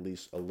had at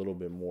least a little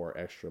bit more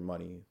extra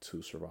money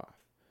to survive.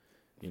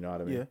 You know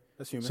what I mean? Yeah,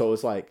 that's human. So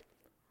it's like,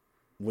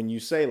 when you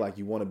say like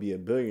you want to be a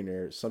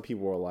billionaire, some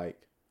people are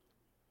like,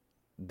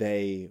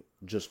 they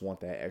just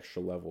want that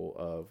extra level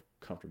of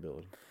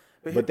comfortability.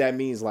 But that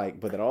means like,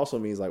 but that also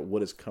means like,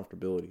 what is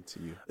comfortability to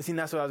you? See,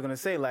 that's what I was gonna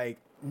say. Like,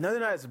 none of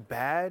that's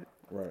bad.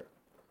 Right.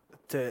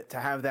 To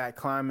have that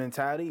climb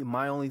mentality.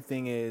 My only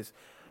thing is,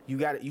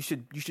 you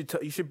should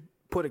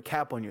put a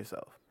cap on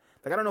yourself.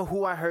 Like, I don't know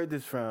who I heard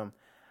this from,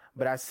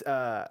 but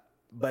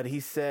he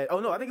said, oh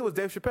no, I think it was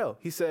Dave Chappelle.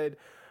 He said,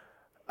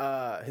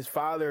 his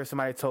father or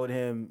somebody told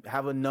him,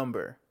 have a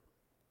number,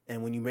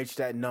 and when you reach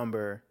that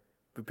number,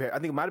 prepare. I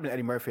think it might have been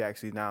Eddie Murphy,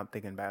 actually, now I'm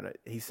thinking about it.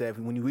 He said,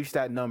 when you reach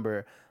that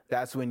number,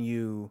 that's when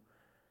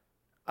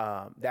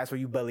that's where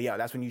you belly out.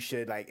 That's when you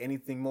should, like,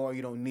 anything more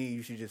you don't need,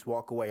 you should just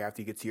walk away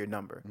after you get to your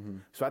number. Mm-hmm.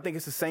 So I think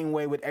it's the same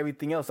way with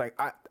everything else. Like,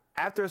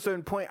 after a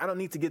certain point, I don't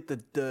need to get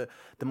the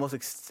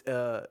most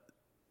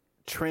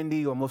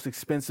trendy or most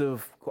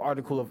expensive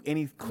article of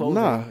any clothing.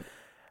 Nah.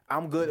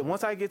 I'm good.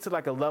 Once I get to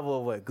like a level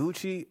of what,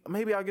 Gucci,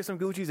 maybe I'll get some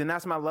Gucci's, and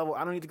that's my level.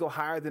 I don't need to go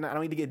higher than that. I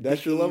don't need to get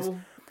That's Dickies. your level?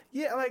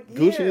 Yeah, like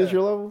Gucci yeah. is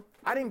your level?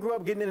 I didn't grow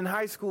up getting it in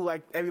high school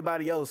like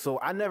everybody else, so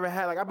I never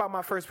had, like, I bought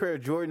my first pair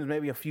of Jordans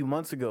maybe a few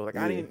months ago. Like,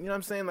 I didn't, you know what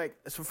I'm saying? Like,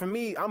 so for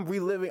me, I'm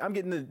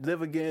getting to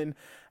live again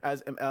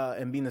as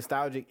and be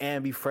nostalgic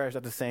and be fresh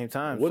at the same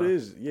time. So you're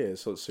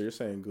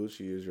saying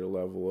Gucci is your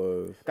level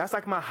of... That's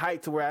like my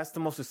height to where that's the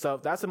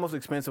most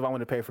expensive I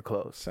want to pay for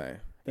clothes. Same.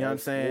 You know what I'm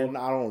saying?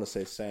 Well, I don't want to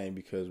say same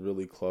because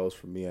really clothes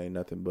for me ain't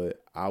nothing,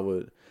 but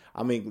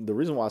the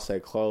reason why I say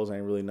clothes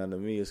ain't really nothing to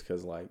me is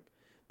because, like,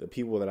 the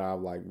people that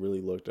I've like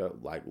really look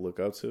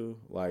up to,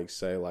 like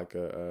say like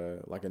a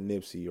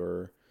Nipsey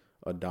or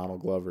a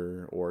Donald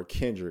Glover or a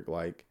Kendrick,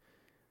 like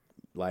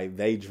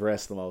they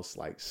dress the most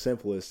like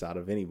simplest out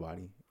of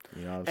anybody.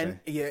 You know what I'm saying?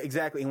 Yeah,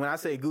 exactly. And when I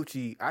say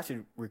Gucci, I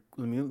should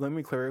let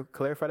me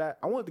clarify that.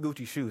 I want the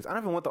Gucci shoes. I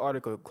don't even want the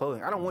article of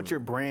clothing. I don't want your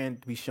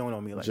brand to be shown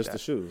on me like just that.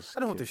 The shoes. I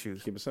don't want the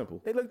shoes. Keep it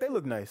simple. They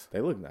look nice.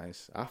 They look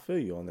nice. I feel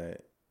you on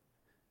that.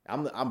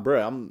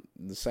 I'm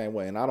the same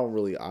way, and I don't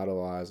really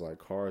idolize like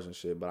cars and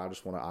shit, but I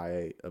just want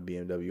a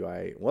BMW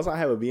i8. Once I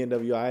have a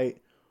BMW i8,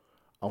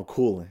 I'm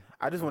cooling.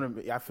 I just want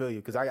to. I feel you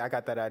because I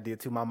got that idea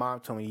too. My mom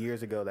told me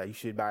years ago that you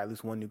should buy at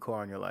least one new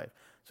car in your life.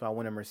 So I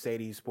want a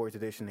Mercedes Sports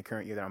Edition the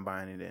current year that I'm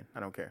buying it in. I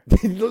don't care.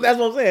 That's what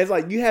I'm saying. It's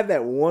like you have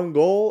that one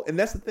goal, and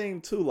that's the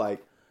thing too.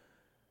 Like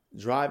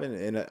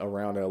driving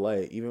around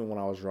LA, even when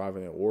I was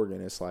driving in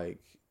Oregon, it's like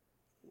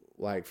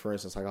for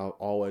instance, like I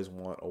always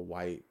want a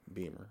white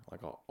Beamer.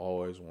 Like I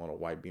always want a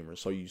white Beamer.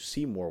 So you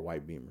see more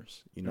white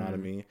Beamers. You know what I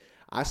mean?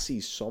 I see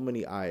so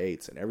many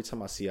i8s, and every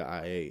time I see an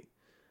i8,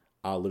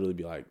 I'll literally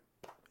be like,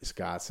 it's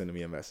God sending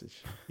me a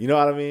message. You know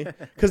what I mean?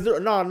 Because no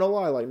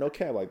lie, like no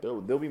cap, like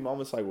there'll be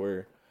moments like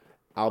where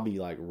I'll be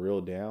like real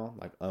down,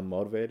 like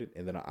unmotivated,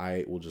 and then an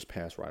i8 will just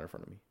pass right in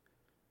front of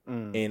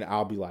me, and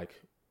I'll be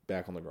like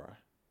back on the grind.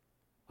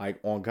 Like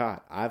on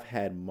God, I've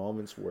had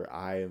moments where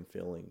I am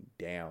feeling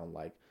down,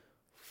 like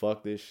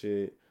fuck this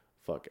shit,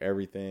 fuck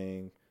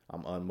everything.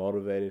 I'm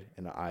unmotivated,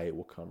 and the i8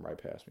 will come right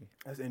past me.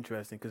 That's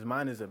interesting because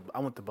mine is I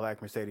want the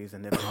black Mercedes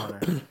and Nips Honor.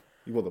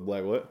 You want the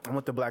black what? I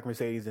want the black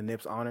Mercedes and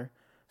Nips Honor.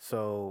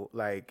 So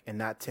like, and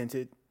not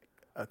tinted,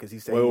 because he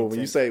said. Wait, when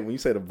you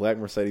say the black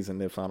Mercedes and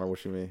Nips Honor,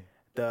 what you mean?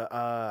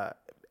 Because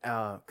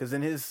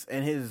in his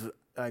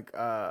like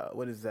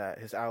what is that?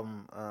 His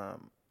album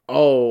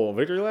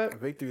Victory Lap.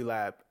 Victory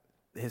Lap.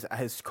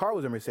 His car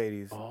was a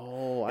Mercedes.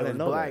 Oh, I it didn't was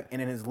know black, that.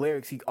 and in his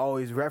lyrics, he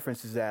always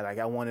references that. Like,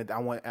 I want.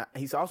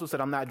 He's also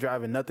said, "I'm not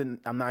driving nothing.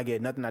 I'm not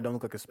getting nothing. I don't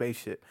look like a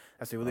spaceship."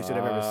 That's the realest shit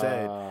I've ever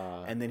said.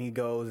 And then he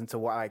goes into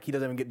why, like, he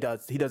doesn't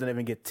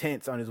even get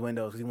tints on his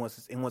windows because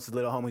he wants his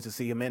little homies to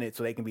see him in it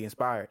so they can be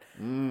inspired.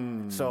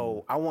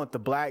 So I want the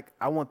black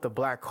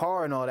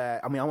car and all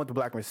that. I mean, I want the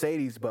black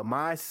Mercedes, but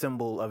my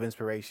symbol of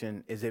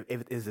inspiration is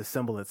the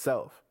symbol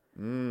itself.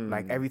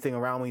 Like everything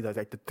around me,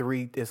 like the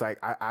three. It's like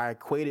I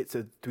equate it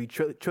to three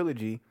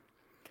trilogy,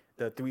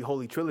 the three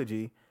holy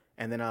trilogy,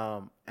 and then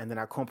I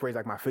incorporate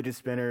like my fidget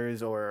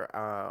spinners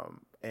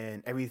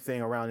and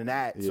everything around in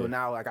that. Yeah. So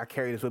now like I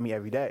carry this with me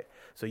every day.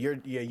 So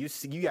you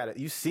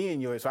seeing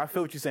yours. So I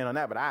feel what you're saying on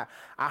that, but I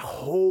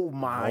hold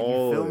mine.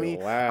 You feel me?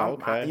 Wow.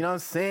 Okay. You know what I'm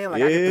saying?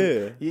 Like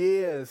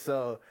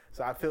So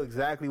I feel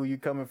exactly where you're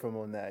coming from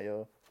on that,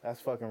 yo.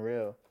 That's fucking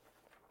real.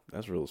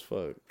 That's real as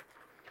fuck.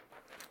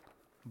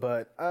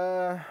 But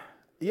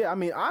yeah, I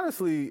mean,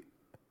 honestly,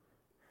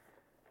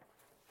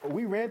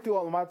 we ran through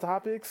all of my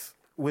topics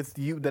with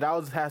you that I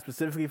had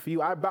specifically for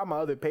you. I brought my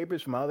other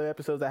papers from my other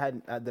episodes that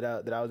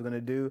I was gonna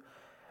do,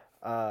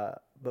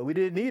 but we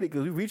didn't need it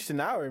because we reached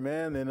an hour,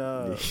 man. And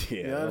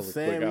you know what I'm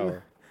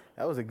saying?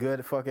 That was a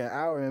good fucking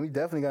hour, man. We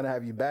definitely gonna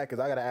have you back because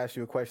I gotta ask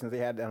you a question that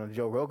they had on the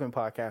Joe Rogan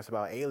podcast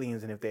about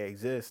aliens and if they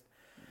exist.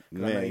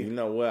 Man, you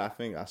know what? I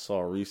think I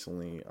saw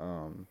recently.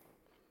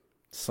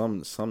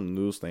 Some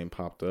news thing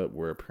popped up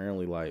where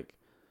apparently like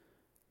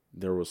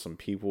there was some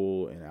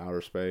people in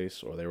outer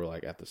space or they were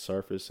like at the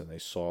surface and they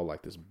saw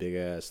like this big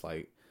ass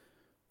like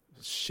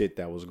shit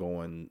that was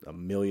going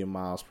 1,000,000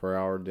 miles per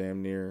hour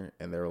damn near,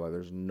 and they were like,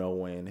 there's no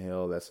way in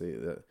hell that's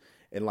it.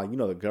 And like, you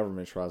know, the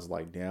government tries to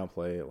like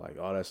downplay it, like,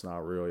 oh, that's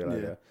not real.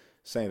 Yeah.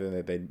 Same thing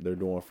that they're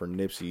doing for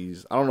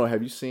Nipsey's. I don't know,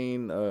 have you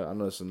seen I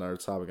know it's another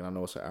topic and I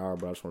know it's an hour,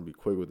 but I just want to be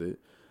quick with it.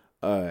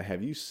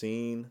 Have you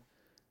seen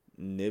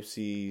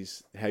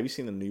Nipsey's? Have you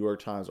seen the New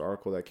York Times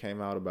article that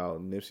came out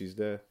about Nipsey's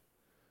death?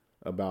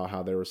 About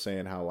how they were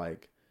saying how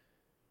like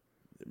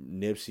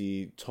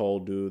Nipsey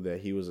told dude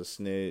that he was a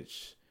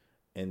snitch,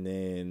 and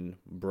then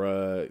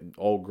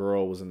old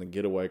girl was in the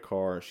getaway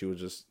car and she was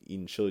just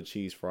eating chili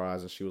cheese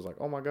fries and she was like,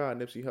 "Oh my God,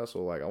 Nipsey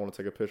Hussle! Like I want to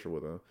take a picture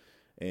with him."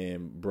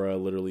 And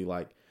bruh literally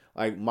like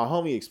my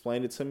homie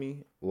explained it to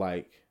me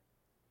like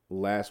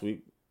last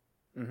week,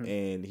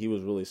 and he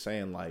was really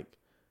saying like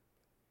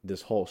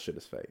this whole shit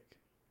is fake.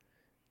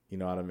 You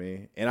know what I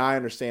mean? And I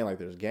understand like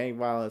there's gang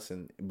violence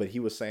but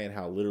he was saying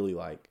how literally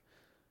like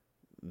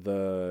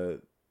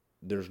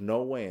there's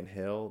no way in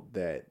hell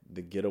that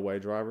the getaway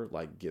driver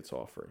like gets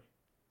off free.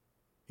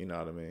 You know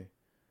what I mean?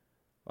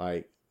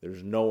 Like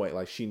there's no way.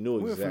 Like she knew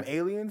exactly. We went from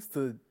aliens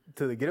to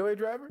the getaway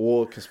driver?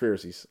 Well,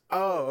 conspiracies.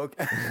 Oh,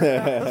 okay.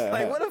 I was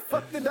like, what the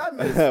fuck did I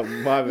miss?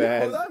 My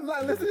bad. I'm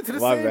not listening to the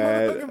same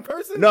motherfucking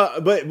person. No,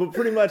 but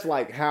pretty much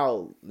like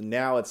how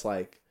now it's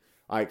like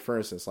for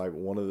instance, like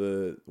one of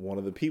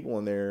the people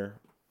in there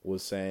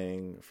was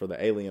saying for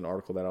the alien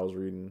article that I was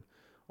reading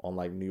on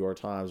like New York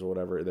Times or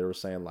whatever, they were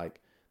saying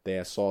like they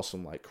had saw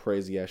some like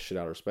crazy ass shit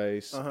outer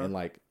space, and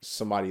like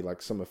somebody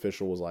like some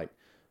official was like,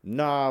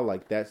 nah,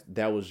 like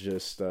that was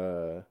just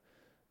that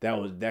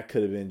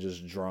could have been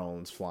just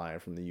drones flying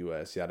from the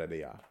US, yada yada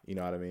yada. You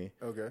know what I mean?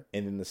 Okay.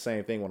 And then the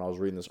same thing when I was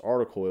reading this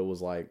article, it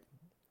was like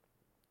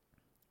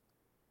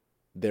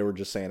they were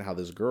just saying how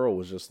this girl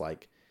was just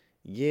like,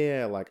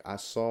 yeah, like I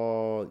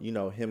saw, you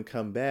know, him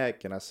come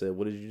back and I said,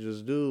 what did you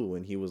just do?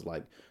 And he was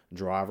like,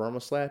 driver, I'm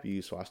gonna slap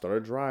you. So I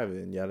started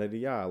driving, yada yada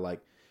yada. Like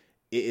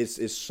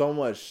it's so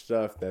much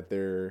stuff that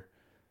they're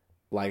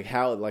like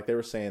how like they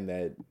were saying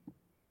that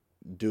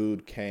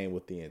dude came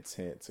with the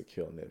intent to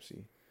kill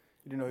Nipsey.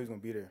 You didn't know he was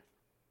gonna be there.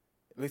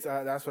 At least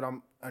that's what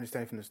I'm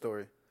understanding from the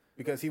story.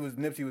 Because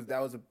that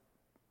was a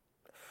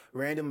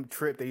random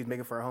trip that he was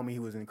making for a homie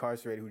who was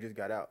incarcerated who just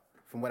got out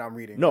from what I'm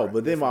reading. No,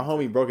 but then my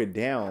homie broke it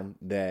down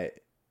that,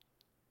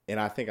 and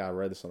I think I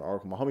read this on the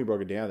article. My homie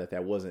broke it down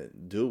that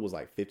wasn't, dude was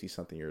like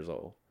 50-something years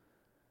old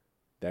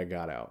that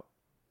got out.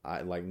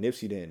 Like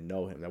Nipsey didn't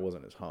know him. That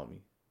wasn't his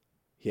homie.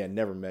 He had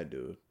never met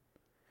dude.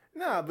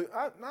 Nah, but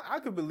I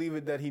could believe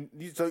it that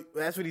so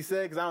that's what he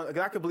said, because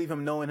I could believe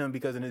him knowing him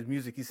because in his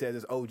music he says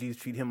his OGs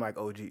treat him like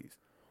OGs.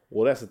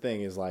 Well, that's the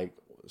thing is like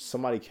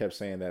somebody kept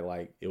saying that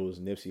like it was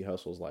Nipsey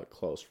Hussle's like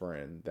close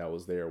friend that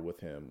was there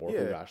with him or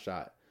who got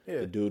shot.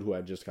 Yeah. The dude who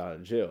had just got out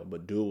of jail,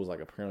 but dude was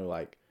like apparently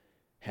like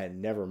had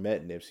never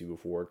met Nipsey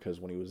before because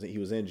when he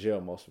was in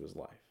jail most of his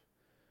life.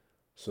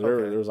 So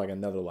there was like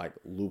another like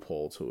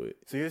loophole to it.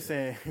 So you're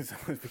saying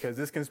because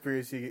this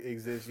conspiracy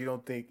exists,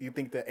 you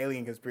think the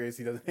alien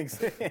conspiracy doesn't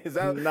exist? Is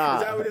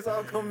that what it's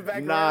all coming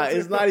back? Nah,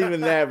 it's not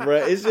even that, bro.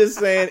 It's just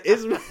saying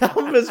it's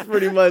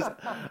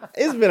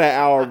been an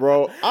hour,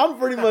 bro. I'm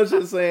pretty much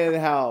just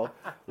saying how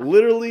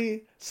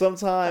literally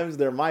sometimes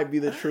there might be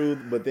the truth,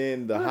 but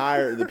then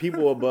the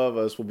people above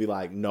us will be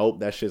like, nope,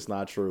 that shit's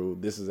not true.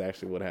 This is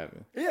actually what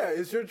happened. Yeah,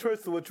 it's your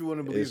choice to what you want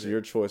to believe in. It's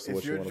your choice to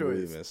what you want to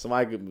believe in.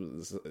 Somebody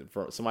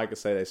could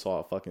say they saw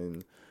a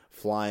fucking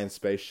flying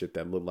spaceship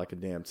that looked like a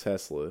damn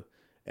Tesla,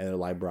 and they're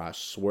like, bro, I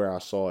swear I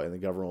saw it, and the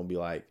government will be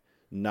like,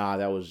 nah,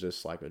 that was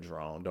just like a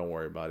drone. Don't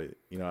worry about it.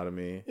 You know what I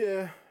mean?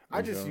 Yeah,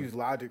 I just use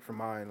logic for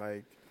mine.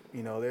 Like,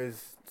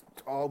 there's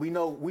all we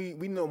know. We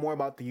know more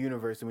about the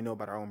universe than we know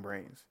about our own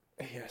brains.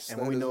 Yes,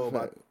 and we know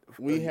about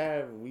we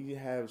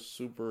have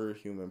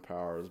superhuman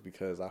powers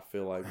because I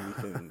feel like we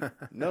can.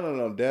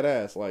 no, dead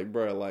ass. Like,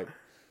 bro, like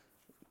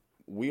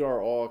we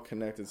are all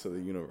connected to the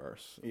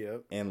universe.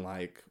 Yep, and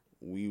like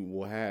we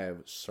will have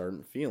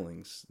certain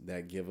feelings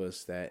that give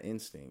us that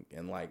instinct,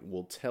 and like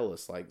will tell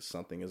us like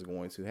something is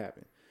going to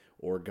happen,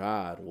 or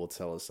God will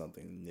tell us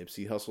something.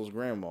 Nipsey Hussle's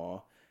grandma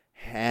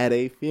had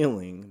a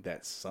feeling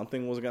that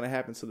something was going to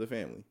happen to the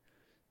family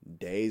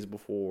days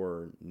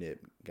before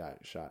Nip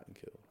got shot and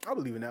killed. I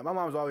believe in that. My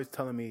mom's always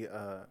telling me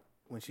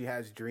when she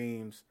has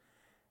dreams,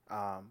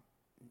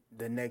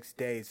 the next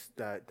day,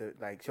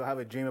 like she'll have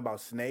a dream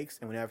about snakes,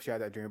 and whenever she has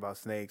that dream about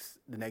snakes,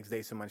 the next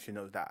day someone she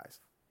knows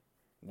dies.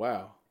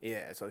 Wow.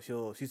 Yeah, so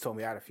she's told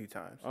me that a few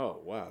times. Oh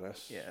wow,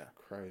 that's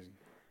crazy.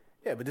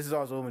 Yeah, but this is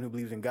also a woman who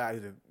believes in God,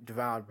 who's a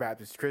devout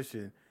Baptist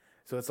Christian.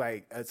 So it's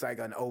like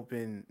an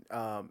open.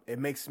 It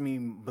makes me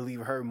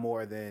believe her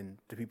more than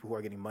the people who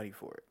are getting money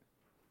for it.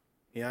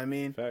 You know what I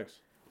mean? Facts.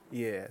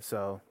 Yeah,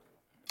 so,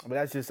 but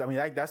that's just,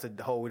 that's a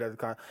whole other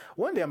kind.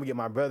 One day I'm gonna get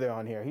my brother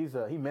on here. He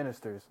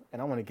ministers, and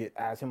I want to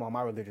ask him all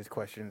my religious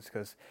questions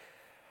because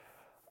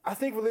I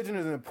think religion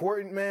is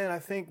important, man. I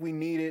think we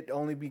need it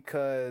only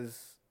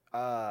because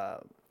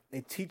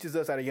it teaches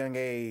us at a young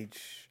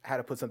age how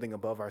to put something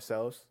above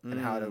ourselves and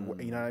how to,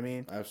 you know what I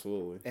mean?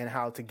 Absolutely. And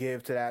how to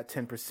give to that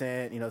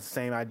 10%. The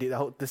same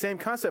idea, the same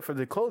concept for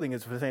the clothing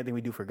is the same thing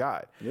we do for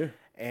God. Yeah.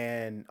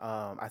 And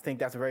I think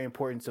that's very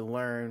important to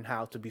learn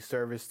how to be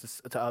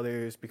service to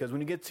others, because when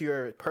you get to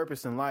your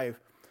purpose in life,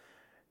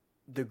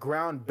 the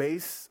ground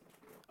base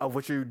of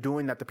what you're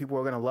doing that the people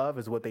are going to love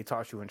is what they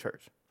taught you in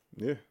church.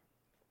 Yeah.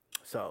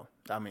 So,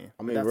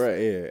 right,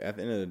 yeah. At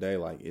the end of the day,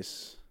 like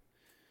it's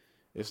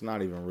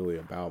not even really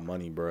about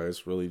money, bro.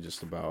 It's really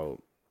just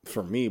about,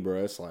 for me,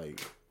 bro, it's like,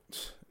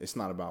 it's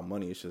not about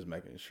money. It's just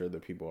making sure the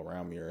people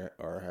around me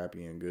are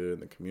happy and good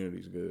and the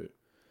community's good.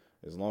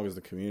 As long as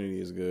the community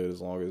is good,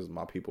 as long as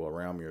my people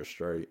around me are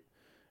straight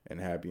and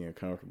happy and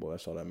comfortable,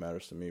 that's all that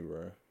matters to me,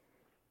 bro.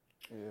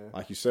 Yeah.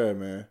 Like you said,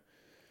 man, as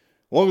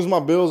long as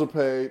my bills are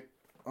paid,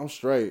 I'm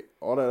straight.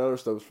 All that other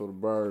stuff is for the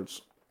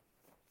birds.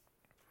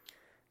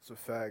 It's a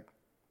fact.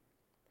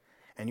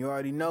 And you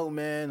already know,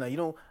 man, like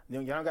y'all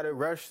don't gotta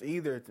rush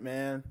either,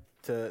 man,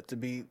 to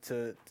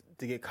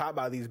get caught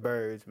by these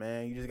birds,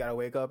 man. You just gotta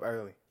wake up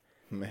early.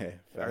 Man,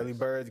 early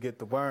birds get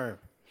the worm.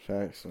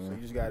 Facts, man. So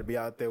you just gotta be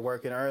out there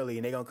working early,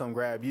 and they gonna come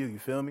grab you. You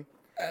feel me?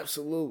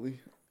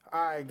 Absolutely.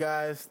 All right,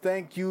 guys.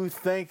 Thank you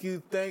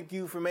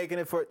for making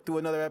it through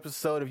another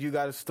episode of You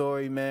Got a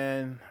Story,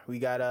 man. We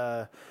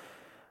got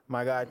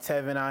my guy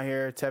Tevin out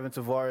here, Tevin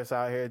Tavares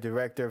out here,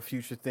 director of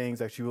Future Things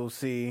that you will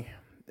see.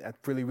 I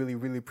really, really,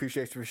 really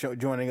appreciate you for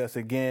joining us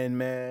again,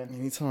 man.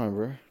 Anytime,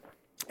 bro.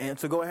 And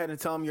so go ahead and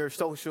tell them your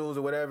socials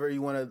or whatever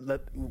you want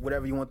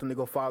them to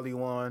go follow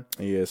you on.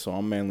 Yeah, so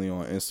I'm mainly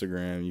on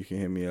Instagram. You can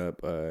hit me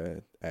up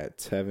at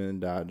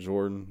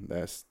Tevin.Jordan.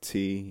 That's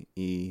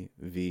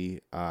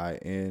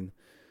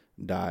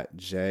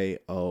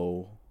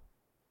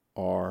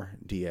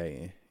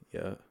TEVIN.JORDAN.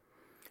 Yeah.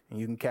 And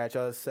you can catch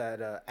us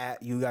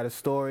at You Got a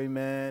Story,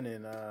 man,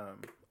 and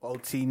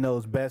OT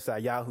knows best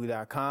at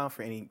yahoo.com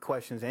for any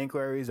questions,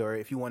 inquiries, or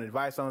if you want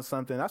advice on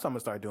something. That's what I'm going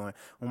to start doing.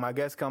 When my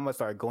guests come, I'm going to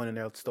start going in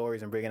their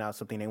stories and bringing out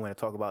something they want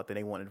to talk about that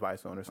they want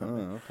advice on or something.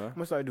 Oh, okay. I'm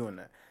going to start doing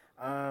that.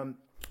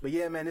 But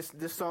yeah, man,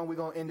 this song we're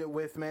going to end it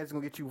with, man, it's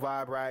going to get you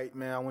vibe right,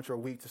 man. I want your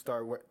week to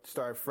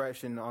start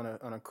fresh and on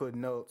a good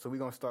note. So we're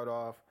going to start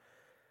off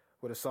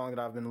with a song that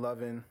I've been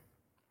loving,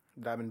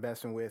 that I've been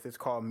messing with. It's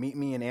called Meet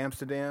Me in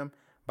Amsterdam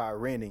by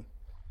Rennie.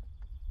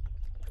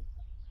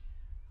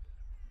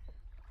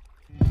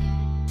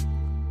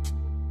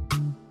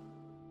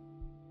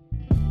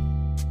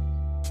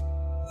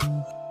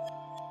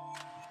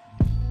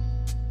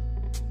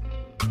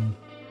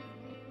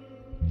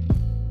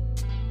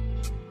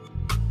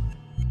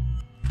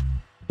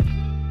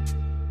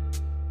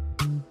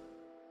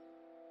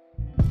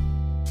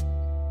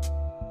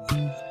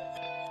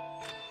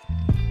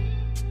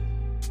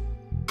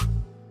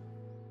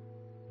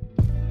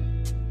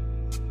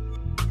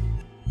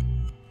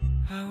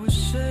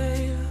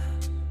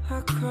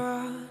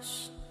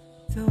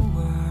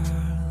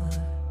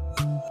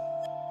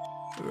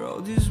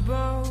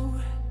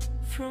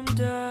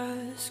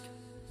 dusk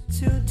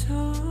till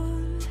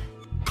dawn,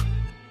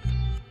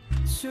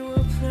 to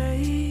a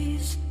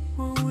place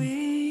where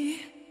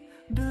we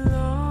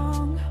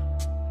belong.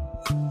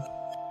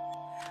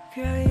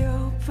 Girl,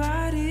 your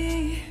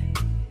body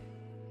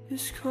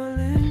is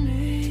calling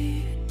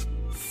me.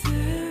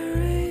 There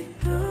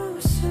ain't no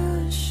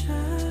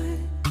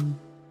sunshine,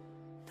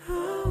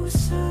 no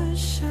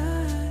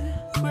sunshine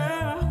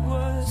where I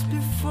was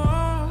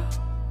before.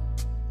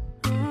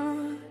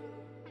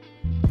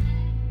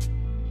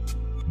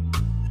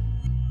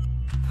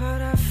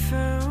 But I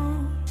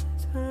found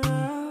the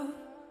love,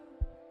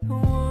 the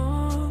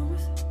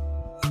warmth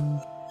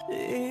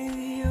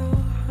in your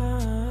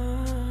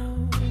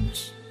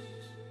arms.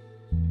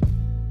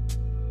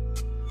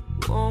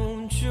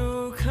 Won't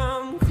you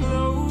come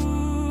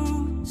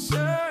closer?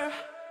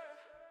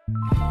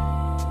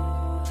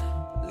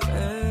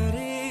 Let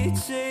it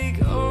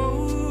take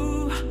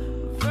over.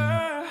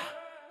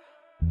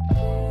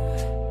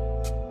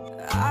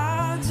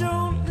 I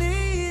don't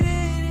need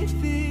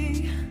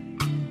anything.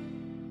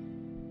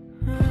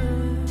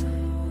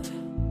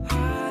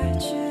 I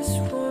just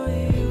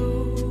want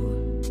you.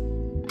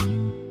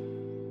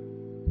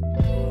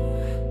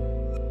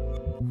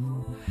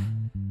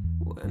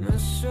 When I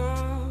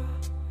saw